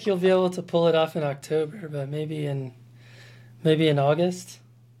don't think you'll be able to pull it off in October, but maybe in August.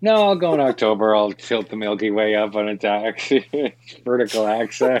 No, I'll go in October. I'll tilt the Milky Way up on its vertical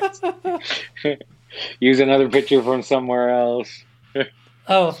axis. Use another picture from somewhere else.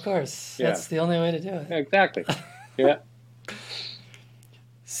 Oh, of course. Yeah. That's the only way to do it. Exactly. Yeah.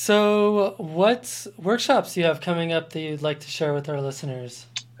 So, what workshops do you have coming up that you'd like to share with our listeners?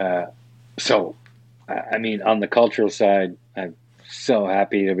 I mean, on the cultural side, I'm so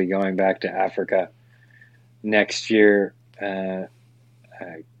happy to be going back to Africa next year to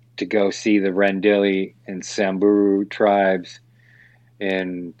go see the Rendili and Samburu tribes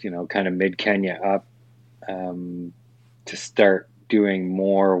in, kind of mid Kenya up, to start doing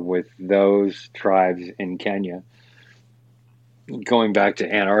more with those tribes in Kenya. Going back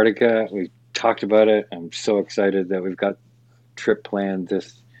to Antarctica, we talked about it. I'm so excited that we've got a trip planned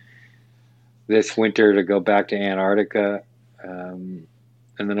this winter to go back to Antarctica. And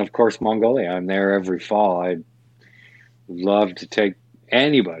then, of course, Mongolia. I'm there every fall. I'd love to take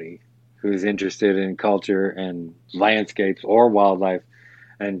anybody who's interested in culture and landscapes or wildlife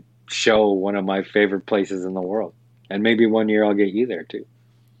and show one of my favorite places in the world. And maybe one year I'll get you there too.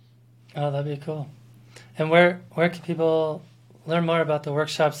 Oh, that'd be cool. And where can people learn more about the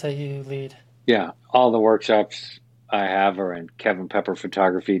workshops that you lead? Yeah, all the workshops I have are in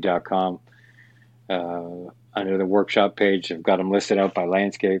kevinpepperphotography.com. Under the workshop page, I've got them listed out by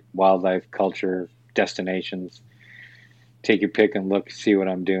landscape, wildlife, culture, destinations. Take your pick and look, see what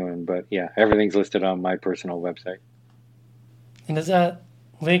I'm doing. But yeah, everything's listed on my personal website. And does that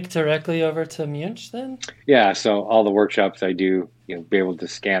link directly over to Munch then? Yeah, so all the workshops I do, be able to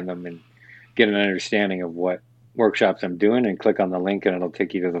scan them and get an understanding of what workshops I'm doing and click on the link and it'll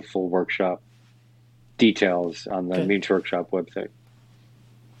take you to the full workshop details on the Munch Workshop website.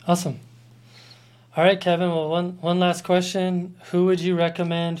 Awesome. All right, Kevin, well, one last question. Who would you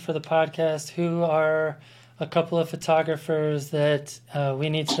recommend for the podcast? Who are a couple of photographers that we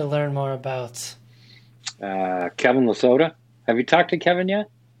need to learn more about? Kevin Lasota. Have you talked to Kevin yet?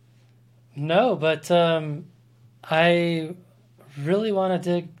 No, but I really want to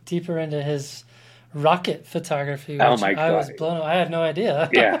dig deeper into his rocket photography. Which oh my God. I was blown away. I had no idea.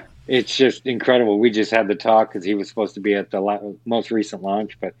 Yeah, it's just incredible. We just had the talk because he was supposed to be at the most recent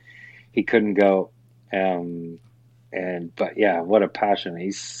launch, but he couldn't go. But yeah, what a passion.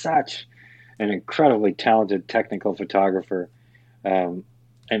 He's such an incredibly talented technical photographer. And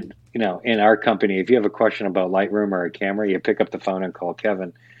in our company, if you have a question about Lightroom or a camera, you pick up the phone and call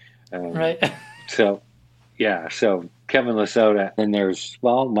Kevin. Right. So Kevin Lasota, and there's,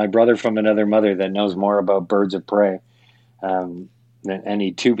 my brother from another mother that knows more about birds of prey than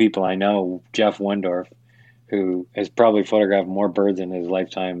any two people I know, Jeff Wendorf, who has probably photographed more birds in his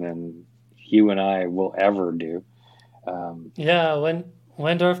lifetime than you and I will ever do.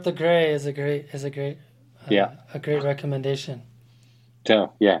 Wendorf the Gray is a great recommendation.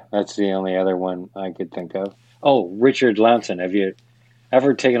 So yeah, that's the only other one I could think of. Oh, Richard Lamson. Have you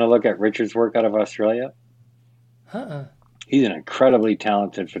ever taken a look at Richard's work out of Australia? He's an incredibly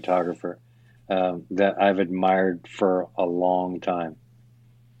talented photographer that I've admired for a long time.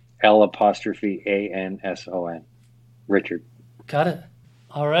 L'Anson. Richard. Got it.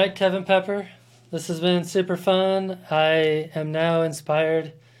 All right, Kevin Pepper. This has been super fun. I am now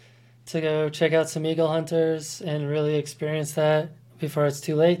inspired to go check out some eagle hunters and really experience that before it's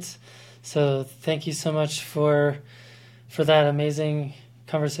too late. So thank you so much for that amazing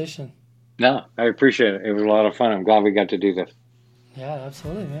conversation. No, I appreciate it. It was a lot of fun. I'm glad we got to do this. Yeah,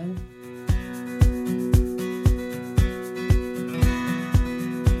 absolutely, man.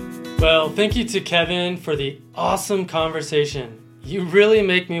 Well, thank you to Kevin for the awesome conversation. You really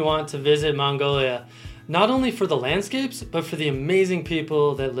make me want to visit Mongolia, not only for the landscapes, but for the amazing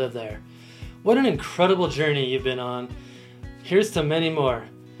people that live there. What an incredible journey you've been on. Here's to many more.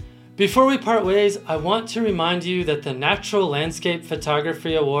 Before we part ways, I want to remind you that the Natural Landscape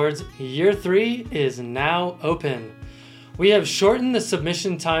Photography Awards Year 3 is now open. We have shortened the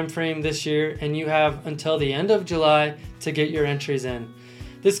submission time frame this year, and you have until the end of July to get your entries in.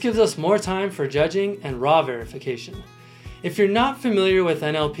 This gives us more time for judging and raw verification. If you're not familiar with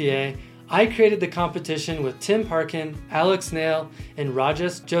NLPA, I created the competition with Tim Parkin, Alex Nail, and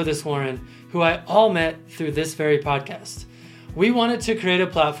Rajesh Jyotiswaran, who I all met through this very podcast. We wanted to create a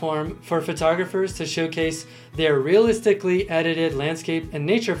platform for photographers to showcase their realistically edited landscape and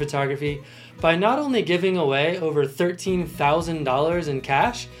nature photography by not only giving away over $13,000 in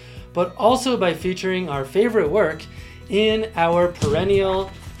cash, but also by featuring our favorite work in our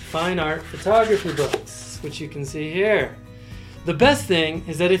perennial fine art photography books, which you can see here. The best thing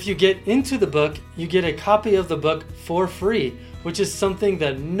is that if you get into the book, you get a copy of the book for free, which is something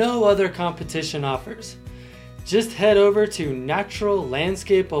that no other competition offers. Just head over to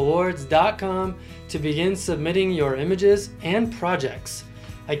naturallandscapeawards.com to begin submitting your images and projects.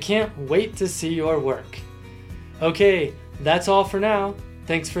 I can't wait to see your work. Okay, that's all for now.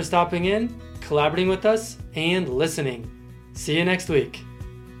 Thanks for stopping in, collaborating with us, and listening. See you next week.